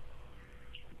 OK.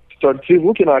 C'est un petit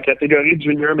roux qui est dans la catégorie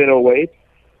junior middleweight.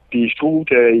 Puis je trouve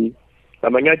que la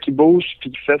manière qu'il bouge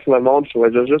puis qu'il fait sur le monde, je trouve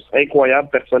juste incroyable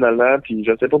personnellement. Puis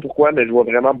je sais pas pourquoi, mais je vois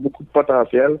vraiment beaucoup de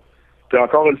potentiel. Puis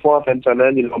encore une fois, en fin de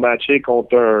semaine, ils l'ont matché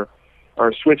contre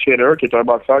un switch hitter, qui est un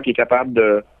boxeur qui est capable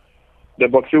de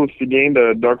boxer aussi bien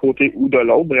d'un côté ou de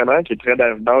l'autre, vraiment, qui est très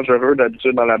dangereux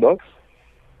d'habitude dans la boxe.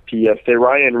 Puis c'était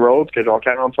Ryan Rhodes, qui a genre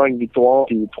 45 victoires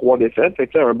puis 3 défaites. Fait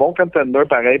que c'est un bon contender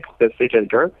pareil pour tester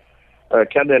quelqu'un.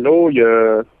 Canelo, il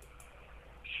a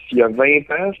 20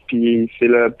 ans, puis c'est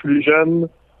le plus jeune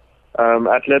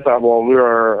athlète à avoir eu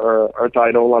un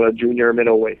title dans le junior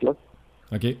middleweight. Là.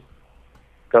 OK.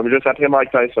 Comme juste après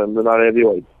Mike Tyson, dans la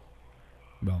heavyweight.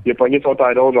 Bon. Il a pogné son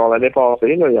title genre l'année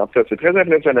passée. Là, et en fait, c'est très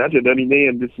impressionnant. Il a dominé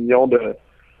une décision de...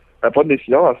 pas de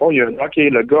décision, dans le fond, il a knocké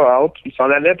le gars out. Il s'en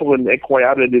allait pour une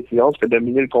incroyable décision. Il fait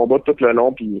dominer le combat tout le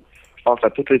long, puis je pense à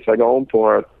toutes les secondes pour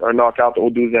un knockout au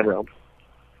 12e round.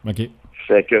 OK.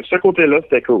 Fait que ce côté-là,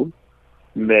 c'était cool.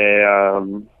 Mais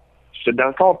j'étais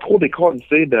encore trop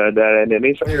décroissé de la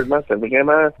MMA. Sérieusement, c'est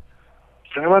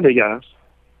vraiment dégueulasse.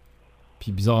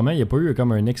 Puis bizarrement, il n'y a pas eu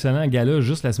comme un excellent gala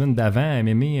juste la semaine d'avant à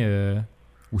MMA,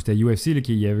 où c'était UFC, là,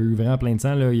 qu'il y avait eu vraiment plein de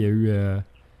sang. Là. Il y a eu...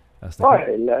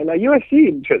 Ouais, la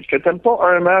UFC, que t'aimes pas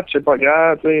un match, c'est pas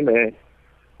grave, tu sais, mais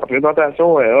la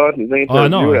présentation est hot, les interviews, Ah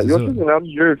non, la c'est UFC, c'est vraiment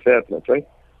du jeu fait, là, tu sais.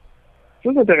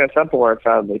 C'est intéressant pour un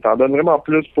fan. Il t'en donne vraiment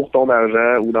plus pour ton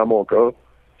argent, ou dans mon cas,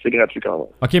 c'est gratuit quand même.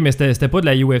 OK, mais c'était pas de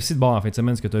la UFC de bord en fin de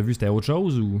semaine, ce que t'as vu, c'était autre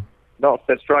chose ou... Non,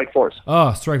 c'était Strike Force.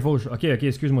 Ah, Strike Force. OK,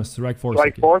 excuse-moi, Strike Force.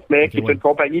 Strike okay. Force, mais okay, qui est une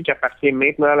compagnie qui appartient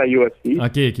maintenant à la UFC.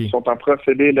 OK. Ils sont en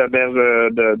procédé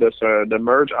de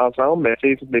merge ensemble, mais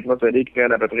c'est tous des procédés qui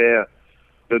prennent à peu près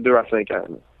de 2 à 5 ans.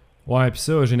 Là. Ouais, puis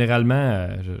ça, généralement,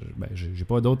 j'ai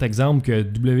pas d'autres exemples que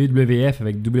WWF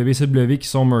avec WCW qui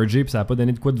sont mergés, puis ça a pas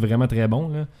donné de quoi de vraiment très bon,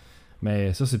 là.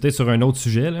 Mais ça, c'est peut-être sur un autre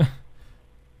sujet, là.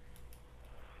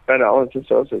 Ben non, c'est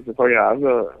ça, c'est pas grave,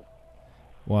 là.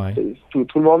 Ouais. Tout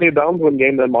le monde est down pour une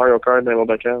game de Mario Kart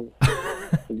n'importe quand.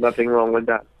 There's nothing wrong with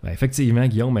that. Ben effectivement,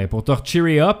 Guillaume, mais pour te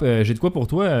cheerer up, j'ai de quoi pour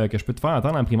toi que je peux te faire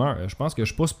entendre en primeur. Je pense que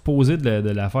je suis pas supposé de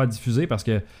la faire diffuser parce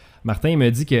que Martin me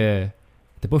dit que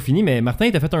t'es pas fini, mais Martin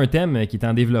t'a fait un thème qui est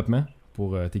en développement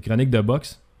pour tes chroniques de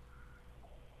boxe.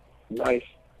 Nice.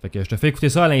 Fait que je te fais écouter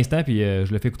ça à l'instant, puis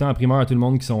je le fais écouter en primeur à tout le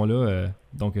monde qui sont là.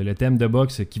 Donc le thème de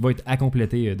boxe qui va être à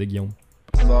compléter de Guillaume.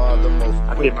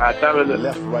 Ok, mais attends,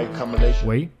 là.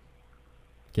 Oui.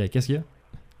 Qu'est-ce qu'il y a?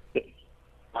 Ouais,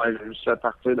 je vais juste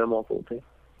partir de mon côté.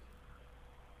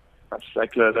 Parce que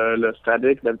avec le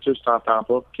static, d'habitude, je t'entends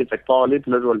pas. Ok, fait que parler,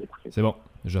 puis là, je vais l'écouter. C'est bon.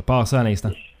 Je passe ça à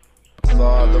l'instant. The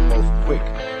most quick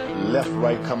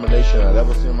left-right combination I've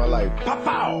ever seen in my life.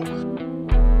 Pow!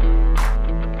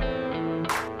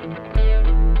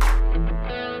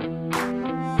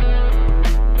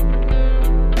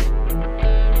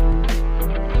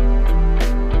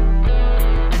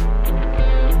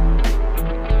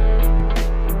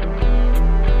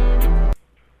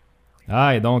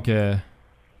 Ah, et donc,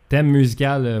 thème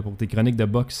musical pour tes chroniques de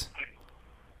boxe.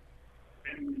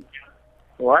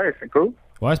 Ouais, c'est cool.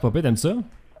 Ouais, c'est pas pire, t'aimes ça?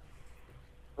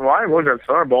 Ouais, moi, j'aime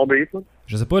ça, un bon beat, là.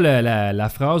 Je sais pas, la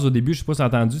phrase au début, je sais pas si t'as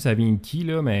entendu, ça vient de qui,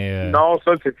 là, mais... Non,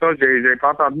 ça, c'est ça. J'ai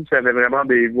pas entendu s'il y avait vraiment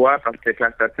des voix parce que avec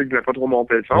la statique, je vais pas trop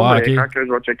monter le son. Ouais, mais ok. quand que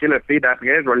je vais checker le feed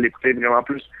après, je vais l'écouter vraiment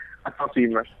plus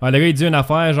attentivement. Ah, le gars, il dit une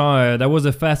affaire, genre, that was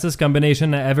the fastest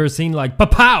combination I ever seen, like,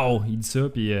 pow! Il dit ça,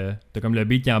 puis t'as comme le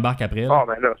beat qui embarque après, là. Ah,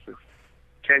 ben là, c'est...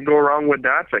 Can't go wrong with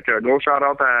that. Fait que gros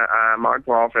shout-out à Marc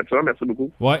pour avoir fait ça. Merci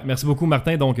beaucoup. Ouais, merci beaucoup,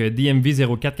 Martin. Donc,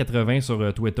 DMV0480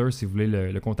 sur Twitter, si vous voulez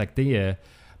le contacter.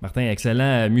 Martin,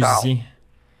 excellent musicien.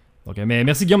 Donc, mais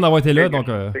merci, Guillaume, d'avoir été là. Donc,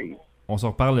 on se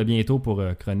reparle bientôt pour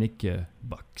Chronique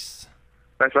Box.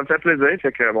 Ben, ça me fait plaisir.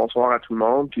 Fait que bonsoir à tout le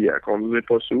monde. Puis qu'on nous est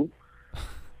pas sous.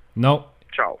 Non.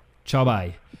 Ciao. Ciao,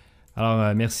 bye.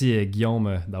 Alors, merci,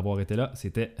 Guillaume, d'avoir été là.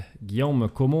 C'était Guillaume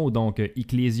Como, donc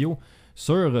Ecclesio,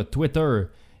 sur Twitter.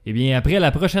 Eh bien, après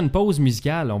la prochaine pause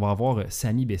musicale, on va avoir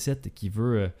Samy Bessette qui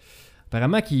veut...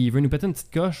 apparemment, qui veut nous péter une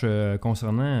petite coche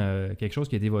concernant quelque chose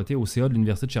qui a été voté au CA de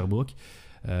l'Université de Sherbrooke.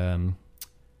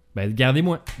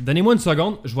 Donnez-moi une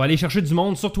seconde. Je vais aller chercher du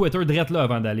monde sur Twitter direct là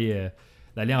avant d'aller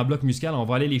en bloc musical. On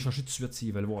va aller les chercher tout de suite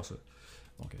s'ils veulent voir ça.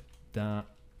 Donc, dans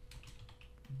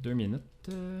 2 minutes...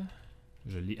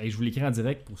 je vous l'écris en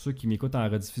direct pour ceux qui m'écoutent en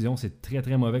rediffusion. C'est très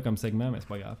très mauvais comme segment, mais c'est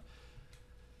pas grave.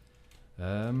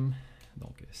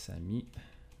 Donc, Samy,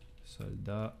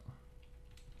 soldat,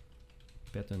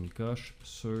 pète une coche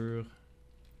sur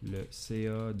le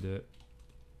CA de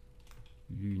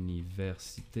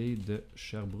l'Université de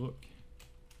Sherbrooke.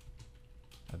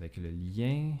 Avec le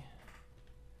lien.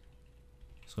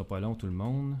 Ce sera pas long tout le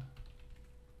monde.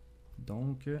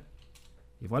 Donc,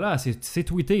 et voilà, c'est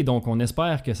tweeté. Donc, on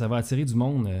espère que ça va attirer du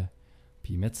monde.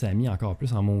 Puis mettre Samy encore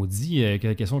plus en maudit.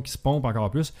 Question qui se pompe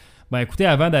encore plus. Ben écoutez,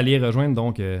 avant d'aller rejoindre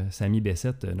donc Samy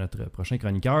Bessette, notre prochain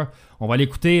chroniqueur, on va aller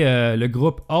écouter le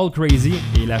groupe All Crazy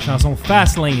et la chanson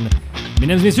Fastlane.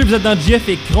 Mesdames et messieurs, vous êtes dans Jeff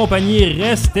et compagnie,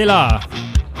 restez là!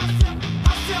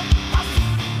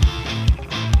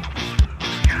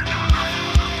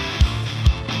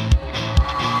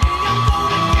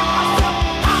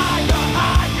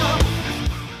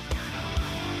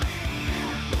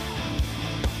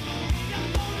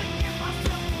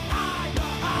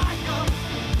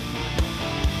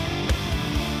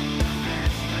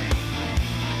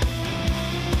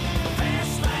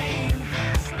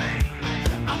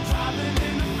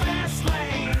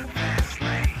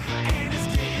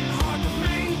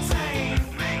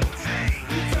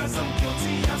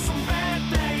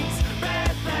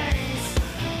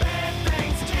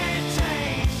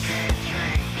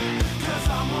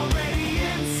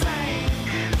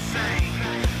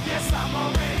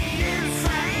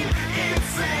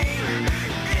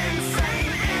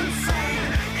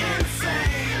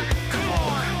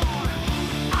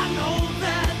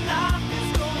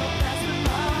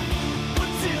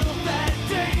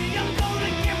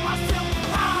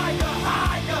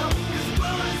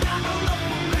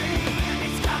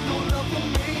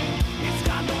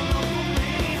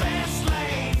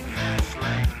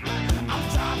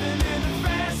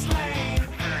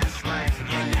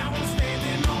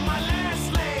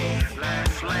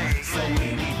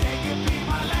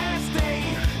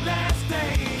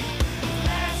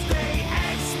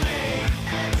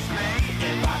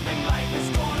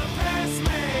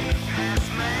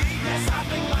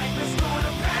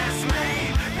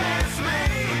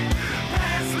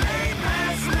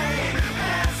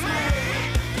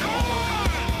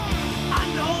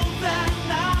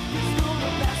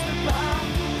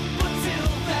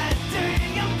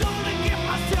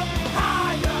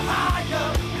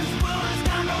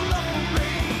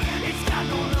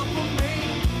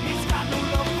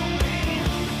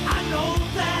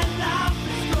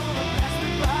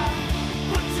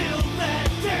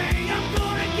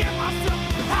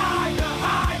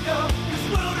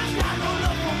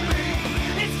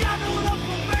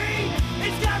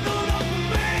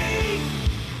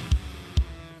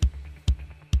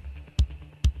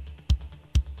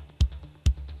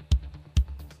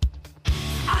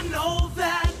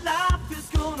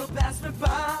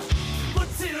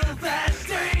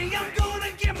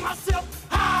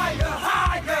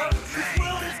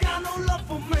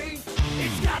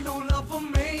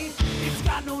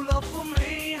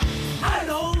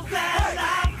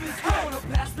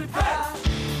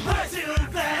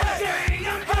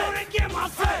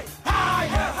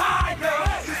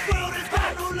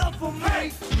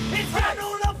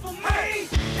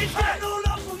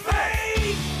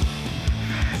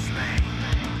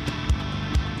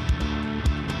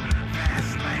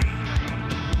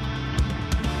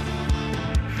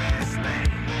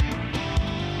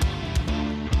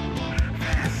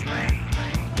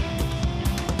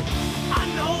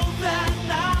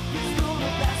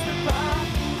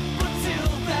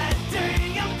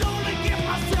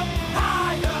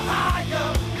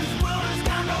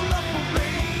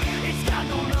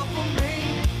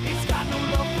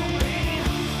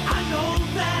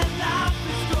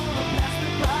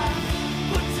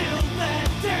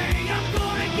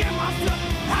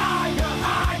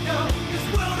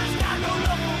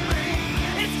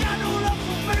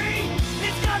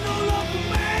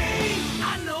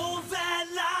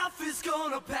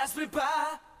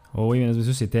 Oh oui, mesdames et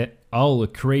messieurs, c'était All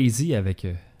Crazy avec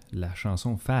la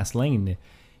chanson Fast Lane.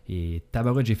 Et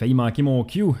tabarouette, j'ai failli manquer mon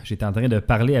cue. J'étais en train de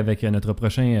parler avec notre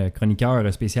prochain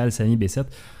chroniqueur spécial, Samy Bessette.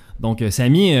 Donc,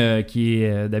 Samy, qui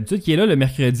est d'habitude qui est là le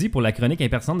mercredi pour la chronique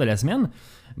impertinente de la semaine.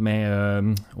 Mais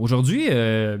aujourd'hui,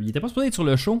 il n'était pas supposé être sur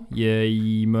le show.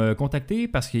 Il m'a contacté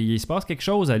parce qu'il se passe quelque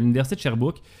chose à l'Université de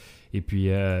Sherbrooke. Et puis,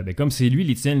 comme c'est lui,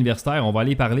 l'étudiant universitaire, on va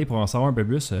aller parler pour en savoir un peu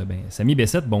plus. Samy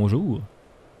Bessette, bonjour.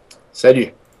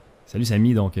 Salut. Salut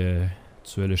Samy, donc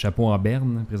tu as le chapeau en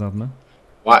berne présentement?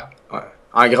 Ouais.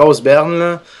 En grosse berne,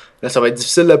 là. Là, ça va être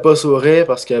difficile de pas sourire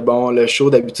parce que, bon, le show,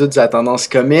 d'habitude, ça a tendance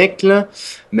comique, là.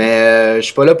 Mais je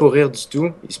suis pas là pour rire du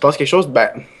tout. Il se passe quelque chose,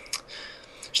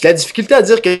 j'ai de la difficulté à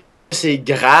dire que c'est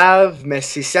grave, mais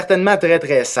c'est certainement très,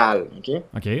 très sale, OK?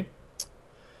 OK.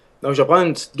 Donc, je vais prendre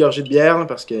une petite gorgée de bière, là,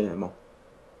 parce que, bon...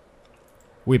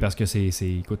 Oui, parce que c'est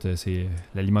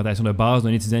l'alimentation de base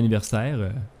d'un étudiant universitaire,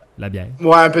 la bière.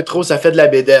 Ouais, un peu trop, ça fait de la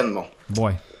bédaine, bon.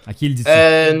 Ouais. À qui il dit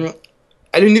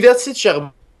à l'Université de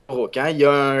Sherbrooke, il y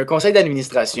a un conseil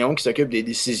d'administration qui s'occupe des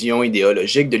décisions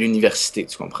idéologiques de l'université,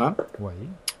 tu comprends? Oui.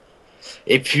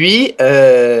 Et puis,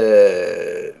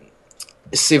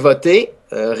 c'est voté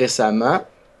récemment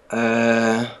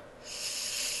une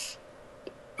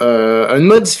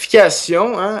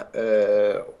modification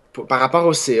par rapport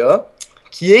au CA,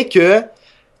 qui est que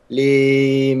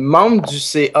les membres du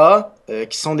CA,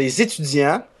 qui sont des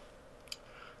étudiants,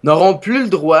 n'auront plus le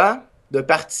droit de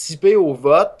participer au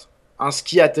vote en ce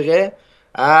qui a trait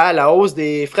à la hausse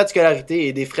des frais de scolarité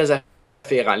et des frais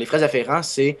afférents. Les frais afférents,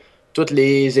 c'est tous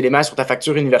les éléments sur ta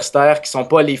facture universitaire qui sont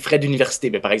pas les frais d'université,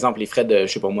 mais par exemple les frais de,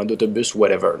 je sais pas moi, d'autobus ou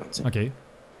whatever. Là, OK.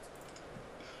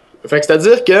 Fait que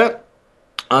c'est-à-dire que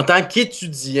en tant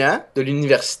qu'étudiant de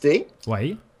l'université,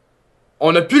 oui,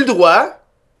 on n'a plus le droit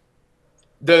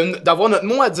d'avoir notre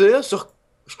mot à dire sur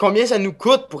combien ça nous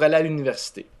coûte pour aller à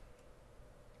l'université.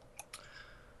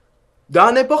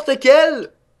 Dans n'importe quel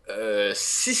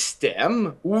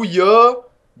système où il y a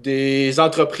des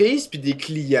entreprises puis des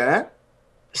clients,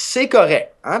 c'est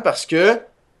correct, parce que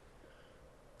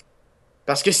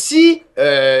si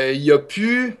il y a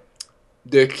plus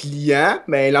de clients,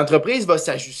 ben l'entreprise va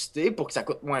s'ajuster pour que ça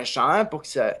coûte moins cher, pour que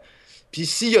ça. Puis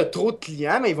s'il y a trop de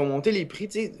clients, ben ils vont monter les prix,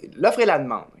 tu sais, l'offre et la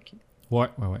demande. Okay? Ouais.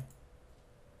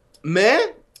 Mais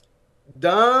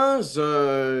dans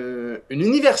une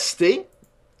université,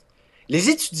 les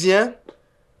étudiants,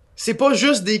 c'est pas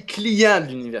juste des clients de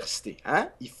l'université.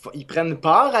 Ils prennent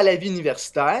part à la vie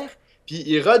universitaire, puis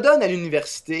ils redonnent à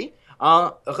l'université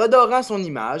en redorant son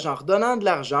image, en redonnant de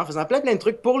l'argent, en faisant plein de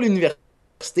trucs pour l'université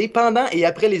pendant et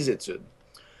après les études.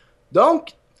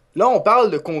 Donc, là, on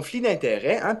parle de conflit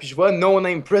d'intérêts, puis je vois No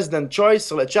Name President Choice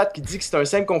sur le chat qui dit que c'est un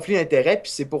simple conflit d'intérêts,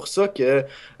 puis c'est pour ça que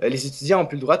les étudiants n'ont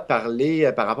plus le droit de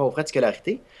parler par rapport aux frais de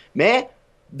scolarité. Mais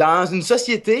dans une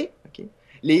société,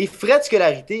 les frais de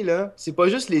scolarité, là, c'est pas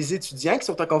juste les étudiants qui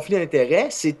sont en conflit d'intérêts,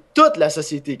 c'est toute la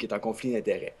société qui est en conflit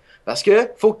d'intérêts. Parce que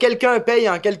faut que quelqu'un paye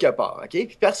en quelque part, OK?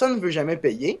 Puis personne ne veut jamais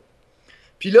payer.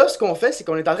 Puis là, ce qu'on fait, c'est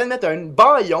qu'on est en train de mettre un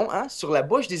bâillon sur la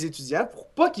bouche des étudiants pour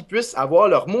pas qu'ils puissent avoir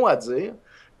leur mot à dire.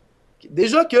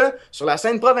 Déjà que sur la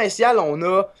scène provinciale, on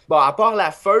a, à part la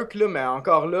FERC, là, mais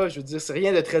encore là, je veux dire, c'est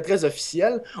rien de très, très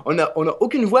officiel. On a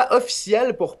aucune voix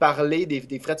officielle pour parler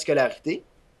des frais de scolarité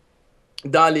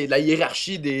dans la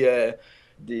hiérarchie des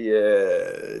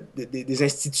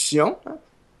institutions.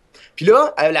 Puis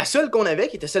là, la seule qu'on avait,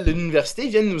 qui était celle de l'université,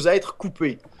 vient de nous être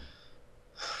coupée.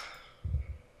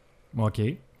 OK.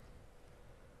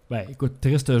 Ben, écoute,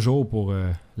 triste jour pour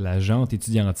la gente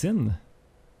étudiantine.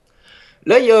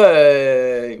 Là, il y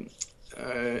a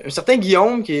un certain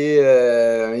Guillaume qui est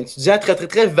un étudiant très, très,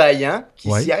 très vaillant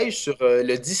qui siège sur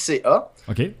le 10CA.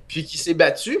 OK. Puis qui s'est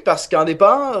battu parce qu'au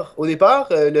départ,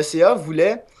 le CA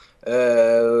voulait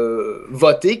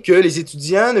voter que les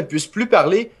étudiants ne puissent plus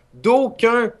parler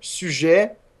d'aucun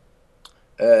sujet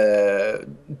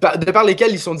par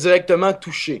lesquels ils sont directement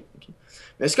touchés. Okay?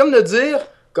 Mais c'est comme de dire,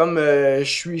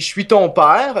 je suis ton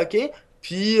père, OK?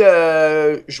 Puis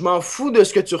je m'en fous de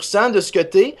ce que tu ressens, de ce que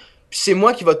t'es, puis c'est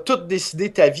moi qui va tout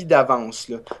décider ta vie d'avance.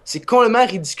 Là. C'est complètement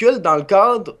ridicule dans le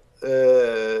cadre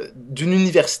d'une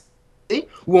université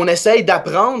où on essaye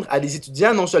d'apprendre à des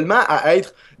étudiants non seulement à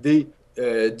être des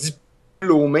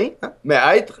diplômés, mais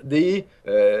à être des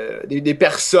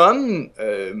personnes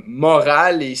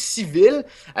morales et civiles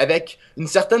avec une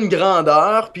certaine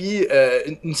grandeur puis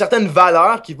une certaine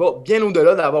valeur qui va bien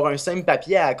au-delà d'avoir un simple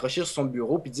papier à accrocher sur son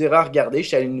bureau puis dire « Ah, regardez, je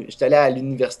suis allé à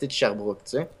l'université de Sherbrooke. »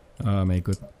 tu sais. Ah, mais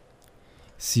écoute,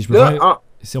 si je peux faire...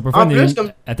 Si on peut faire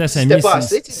Attends, Samy,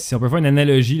 si on peut faire une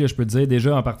analogie, là, je peux te dire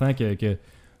déjà en partant que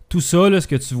tout ça, là, ce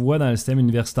que tu vois dans le système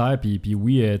universitaire, puis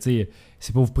oui, tu sais,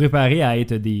 c'est pour vous préparer à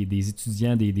être des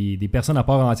étudiants, des personnes à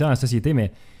part entière dans la société,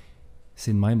 mais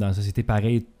c'est de même dans la société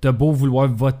pareil. T'as beau vouloir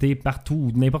voter partout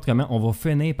ou n'importe comment, on va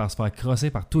finir par se faire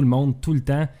crosser par tout le monde, tout le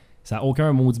temps. Ça n'a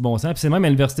aucun maudit bon sens. Puis c'est même à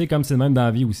l'université comme c'est le même dans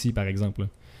la vie aussi, par exemple.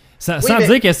 Sans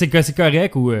dire que c'est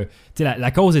correct ou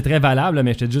la cause est très valable, là,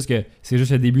 mais je te dis juste que c'est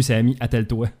juste le début, ça a mis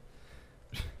attelle-toi.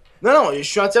 Non, je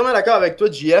suis entièrement d'accord avec toi,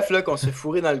 JF, là, qu'on se fait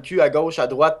fourrer dans le cul à gauche, à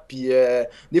droite, puis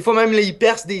des fois même, là, ils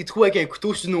percent des trous avec un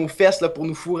couteau sur nos fesses là, pour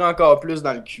nous fourrer encore plus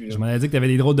dans le cul. Là. Je m'en ai dit que t'avais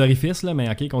des drôles d'orifices, là, mais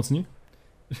ok, continue.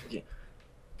 Okay.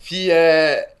 Puis,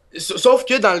 sauf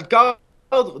que dans le cadre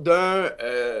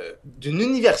d'une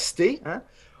université, hein,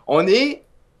 on est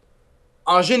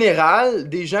en général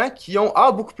des gens qui ont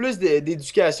A, beaucoup plus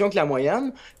d'éducation que la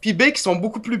moyenne, puis B, qui sont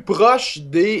beaucoup plus proches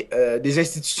des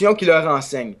institutions qui leur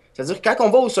enseignent. C'est-à-dire que quand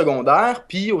on va au secondaire,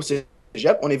 puis au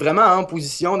cégep, on est vraiment en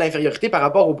position d'infériorité par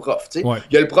rapport au prof. Ouais.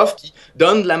 Il y a le prof qui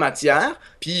donne de la matière,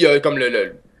 puis comme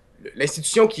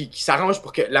l'institution qui s'arrange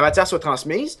pour que la matière soit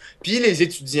transmise, puis les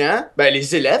étudiants, ben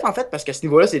les élèves en fait, parce qu'à ce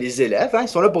niveau-là, c'est les élèves, hein, ils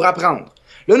sont là pour apprendre.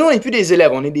 Là, nous, on n'est plus des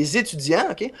élèves, on est des étudiants,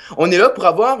 OK? On est là pour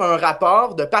avoir un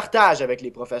rapport de partage avec les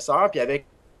professeurs puis avec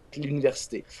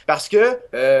l'université. Parce que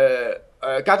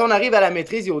quand on arrive à la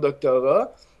maîtrise et au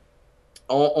doctorat,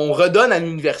 on redonne à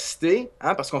l'université,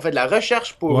 hein, parce qu'on fait de la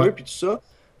recherche pour eux puis tout ça.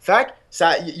 Fait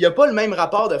que il n'y a pas le même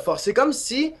rapport de force. C'est comme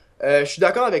si, je suis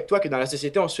d'accord avec toi que dans la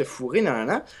société, on se fait fourrer,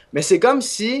 mais c'est comme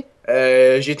si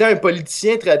j'étais un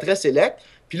politicien très, très sélect,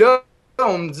 puis là,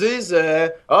 on me dise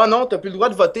ah non, t'as plus le droit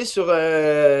de voter sur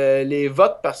les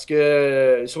votes parce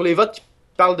que sur les votes qui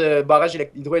parlent de barrage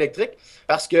hydroélectrique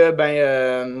parce que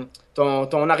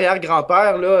ton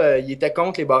arrière-grand-père là, il était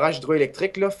contre les barrages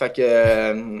hydroélectriques là, fait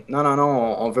que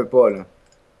non, on veut pas là.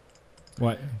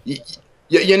 Ouais. Il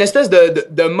y a une espèce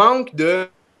de manque de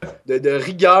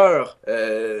rigueur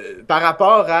par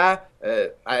rapport à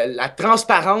la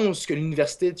transparence que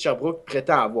l'Université de Sherbrooke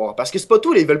prétend avoir. Parce que c'est pas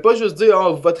tout, ils veulent pas juste dire « Ah,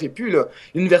 vous voterez plus ».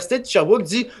 L'Université de Sherbrooke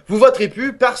dit « Vous voterez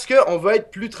plus parce qu'on va être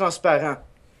plus transparent ».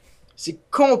 C'est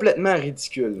complètement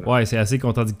ridicule. Ouais, c'est assez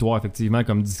contradictoire, effectivement,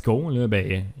 comme discours. Là.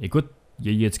 Ben, écoute,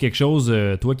 y a-tu quelque chose,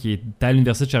 toi qui es à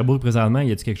l'Université de Sherbrooke présentement,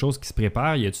 y a-tu quelque chose qui se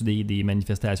prépare? Y a-tu des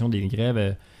manifestations, des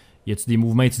grèves? Y a-tu des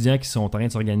mouvements étudiants qui sont en train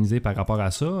de s'organiser par rapport à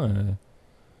ça?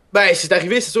 Ben, c'est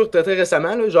arrivé, c'est sûr, très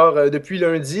récemment, là, genre depuis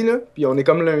lundi, là, puis on est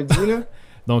comme lundi, là.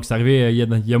 Donc, c'est arrivé il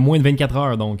y a moins de 24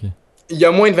 heures, donc. Il y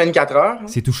a moins de 24 heures. Hein.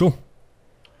 C'est tout chaud.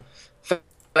 Fait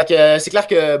que c'est clair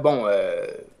que, bon,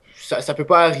 ça peut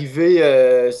pas arriver,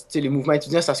 tu sais, les mouvements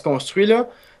étudiants, ça se construit, là,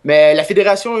 mais la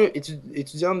Fédération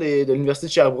étudiante de l'Université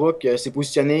de Sherbrooke s'est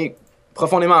positionnée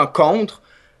profondément contre.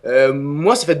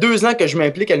 Moi, ça fait 2 ans que je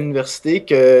m'implique à l'université,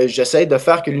 que j'essaie de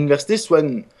faire que l'université soit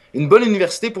une bonne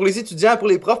université pour les étudiants, pour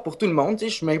les profs, pour tout le monde. Tu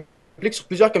sais, je m'implique sur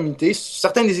plusieurs comités,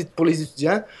 certains pour les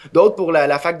étudiants, d'autres pour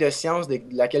la fac de sciences de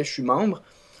laquelle je suis membre.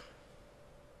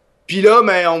 Puis là,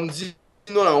 ben, on me dit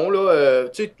non, là,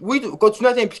 tu sais, oui, continue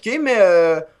à t'impliquer, mais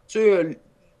tu sais,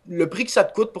 le prix que ça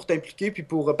te coûte pour t'impliquer puis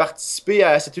pour participer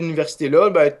à cette université-là,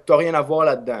 ben, t'as rien à voir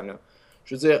là-dedans. Là.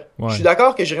 Je veux dire, je suis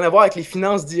d'accord que j'ai rien à voir avec les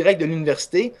finances directes de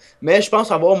l'université, mais je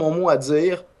pense avoir mon mot à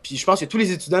dire, puis je pense que tous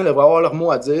les étudiants devraient avoir leur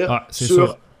mot à dire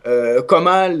sur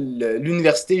comment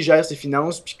l'université gère ses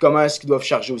finances, puis comment est-ce qu'ils doivent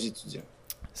charger aux étudiants.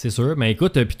 C'est sûr, mais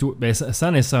écoute,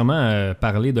 sans nécessairement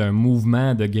parler d'un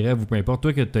mouvement de grève ou peu importe,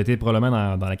 toi que tu as été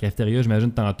probablement dans la cafétéria,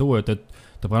 j'imagine tantôt, tu as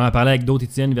probablement parlé avec d'autres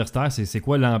étudiants universitaires, c'est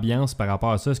quoi l'ambiance par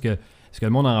rapport à ça? Est-ce que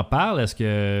le monde en parle? Est-ce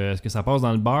que ça passe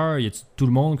dans le bar? Y a-t-il tout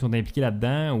le monde qui sont impliqués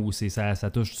là-dedans? Ou ça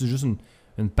touche juste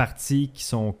une partie qui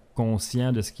sont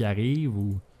conscients de ce qui arrive?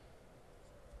 Ou...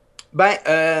 Ben,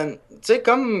 tu sais,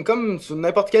 comme sur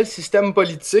n'importe quel système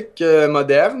politique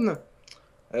moderne,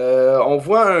 on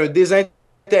voit un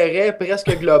désintérêt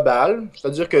presque global.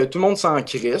 C'est-à-dire que tout le monde s'en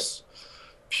crisse.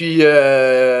 Puis,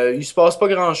 il se passe pas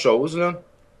grand-chose, là.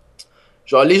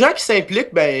 Genre, les gens qui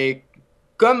s'impliquent, ben...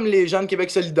 Comme les gens de Québec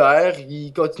solidaire,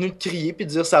 ils continuent de crier puis de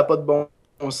dire ça n'a pas de bon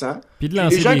sens. Puis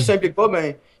les gens qui s'impliquent pas,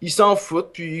 ben ils s'en foutent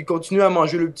puis ils continuent à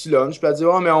manger le petit lunch puis à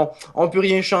dire mais on peut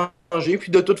rien changer puis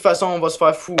de toute façon on va se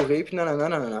faire fourrer puis non.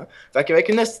 Fait qu'avec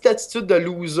une attitude de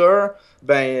loser, on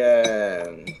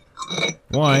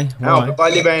peut pas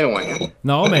aller bien loin. Hein.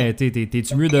 Non, mais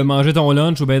t'es-tu mieux de manger ton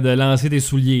lunch ou bien de lancer tes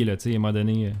souliers là, tu sais, à un moment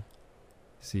donné.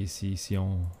 Si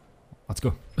on... En tout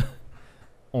cas...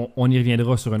 On y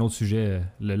reviendra sur un autre sujet,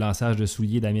 le lançage de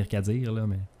souliers d'Amir Kadir, là,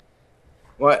 mais...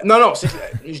 Ouais, non,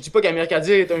 je dis pas qu'Amir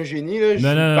Kadir est un génie, là.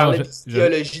 Je parlais de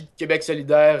l'idéologie de Québec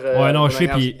solidaire. Ouais, non, je sais,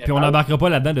 puis on n'embarquera pas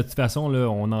là-dedans de toute façon, là,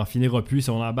 on n'en finira plus si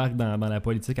on embarque dans la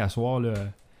politique à soir, là.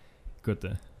 Écoute...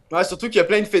 Ouais, surtout qu'il y a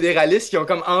plein de fédéralistes qui ont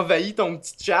comme envahi ton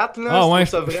petit chat, là. Ah ouais,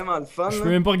 je trouve ça vraiment le fun. Je peux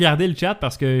même pas regarder le chat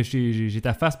parce que j'ai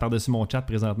ta face par-dessus mon chat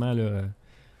présentement, là.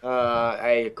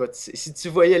 Hey, écoute, si tu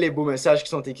voyais les beaux messages qui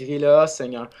sont écrits là,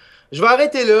 Seigneur. Je vais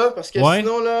arrêter là, parce que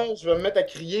sinon, là, je vais me mettre à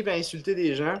crier et à insulter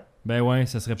des gens. Ben ouais,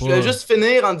 ça serait pas... Je vais juste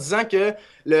finir en disant que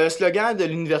le slogan de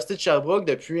l'Université de Sherbrooke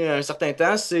depuis un certain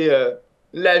temps, c'est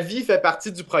la vie fait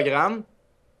partie du programme.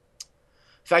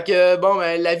 Fait que, bon,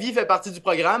 ben, la vie fait partie du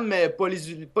programme, mais pas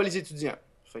les étudiants.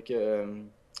 Fait que,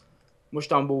 moi, je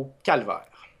suis en beau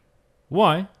calvaire.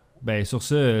 Ouais. Ben, sur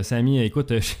ça, Samy,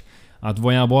 écoute, en te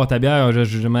voyant boire ta bière,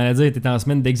 je m'en allais dire que t'étais en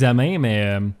semaine d'examen,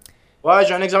 mais... Ouais,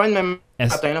 j'ai un examen de même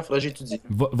matin, là, faudrait que j'étudie.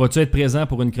 Vas-tu être présent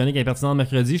pour une chronique impertinente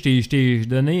mercredi? Je t'ai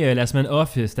donné la semaine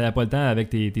off, si t'avais pas le temps avec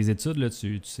tes études, là,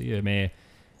 tu sais, mais...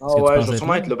 Ah ouais, je vais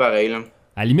sûrement être là pareil, là.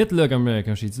 À la limite, là, comme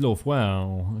je t'ai dit l'autre fois,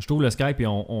 je trouve le Skype et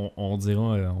on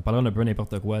dira, on parlera d'un peu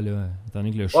n'importe quoi, là, étant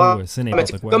donné que le show, c'est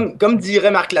n'importe quoi. Comme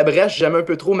dirait Marc Labrèche, j'aime un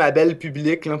peu trop ma belle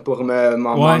public là, pour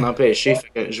m'en empêcher.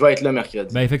 Fait que je vais être là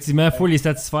mercredi. Ben effectivement, il faut les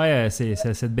satisfaire,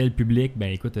 cette belle public.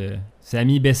 Ben écoute,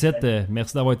 Samy Bessette,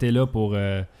 merci d'avoir été là pour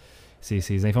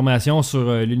ces informations sur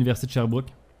l'Université de Sherbrooke.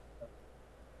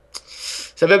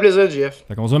 Ça fait plaisir, JF.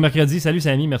 Fait qu'on se voit mercredi. Salut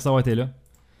Samy, merci d'avoir été là.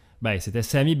 Ben c'était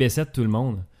Samy Bessette, tout le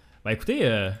monde. Ben écoutez,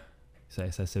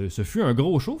 ce fut un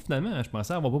gros show finalement. Je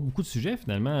pensais avoir pas beaucoup de sujets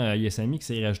finalement. Il y a Samy qui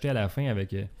s'est rajouté à la fin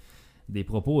avec des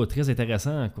propos très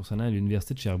intéressants concernant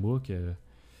l'Université de Sherbrooke.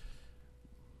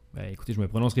 Ben écoutez, je me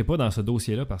prononcerai pas dans ce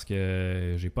dossier-là parce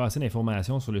que j'ai pas assez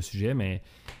d'informations sur le sujet, mais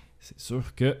c'est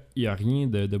sûr qu'il n'y a rien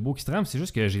de beau qui se trame. C'est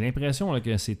juste que j'ai l'impression là,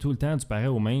 que c'est tout le temps du pareil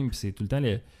au même, puis c'est tout le temps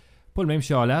pas le même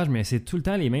chialage, mais c'est tout le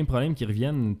temps les mêmes problèmes qui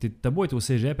reviennent. T'as beau être au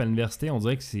cégep, à l'université, on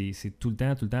dirait que c'est tout le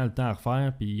temps le temps à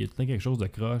refaire, puis il y a tout le temps quelque chose de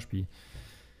croche, puis...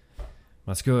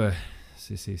 En tout cas,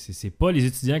 c'est pas les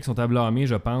étudiants qui sont à blâmer,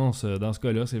 je pense. Dans ce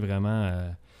cas-là, c'est vraiment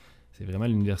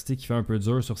l'université qui fait un peu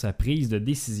dur sur sa prise de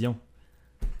décision.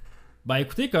 Ben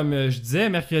écoutez, comme je disais,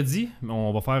 mercredi,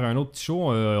 on va faire un autre petit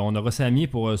show. On aura Samy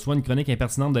pour soit une chronique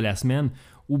impertinente de la semaine,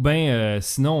 ou bien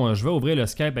sinon, je vais ouvrir le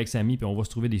Skype avec Samy, puis on va se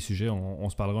trouver des sujets. On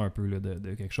se parlera un peu là,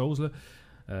 de quelque chose.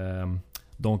 Là.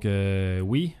 Donc,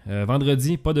 oui,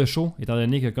 vendredi, pas de show, étant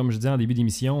donné que, comme je disais en début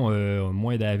d'émission,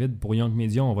 moi et David, pour Young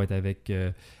Media, on va être avec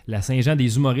la Saint-Jean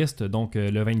des humoristes. Donc,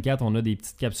 le 24, on a des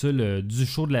petites capsules du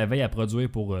show de la veille à produire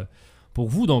pour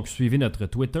vous. Donc, suivez notre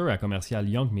Twitter à commercial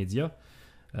Young Media.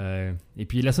 Et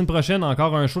puis, la semaine prochaine,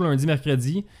 encore un show lundi,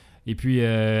 mercredi. Et puis,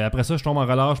 après ça, je tombe en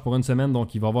relâche pour une semaine.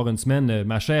 Donc, il va y avoir une semaine,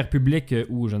 ma chère public,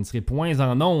 où je ne serai point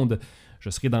en onde. Je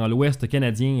serai dans l'Ouest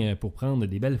canadien pour prendre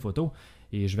des belles photos.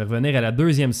 Et je vais revenir à la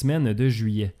 2e semaine de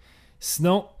juillet.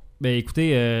 Sinon, ben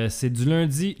écoutez, c'est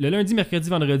le lundi, mercredi,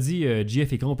 vendredi,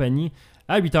 JF et compagnie,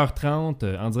 à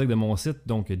 8h30, en direct de mon site,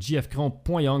 donc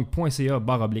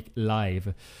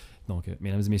jfcromp.young.ca/live. Donc,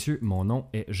 mesdames et messieurs, mon nom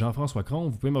est Jean-François Cromp.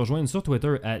 Vous pouvez me rejoindre sur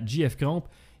Twitter à jfcromp.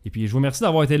 Et puis, je vous remercie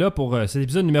d'avoir été là pour cet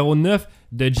épisode numéro 9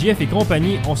 de JF et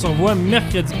compagnie. On se revoit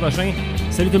mercredi prochain.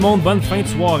 Salut tout le monde, bonne fin de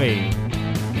soirée.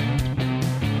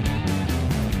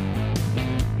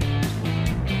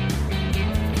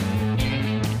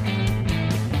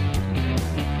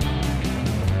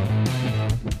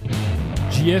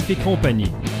 JF et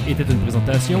compagnie était une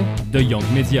présentation de Young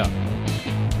Media.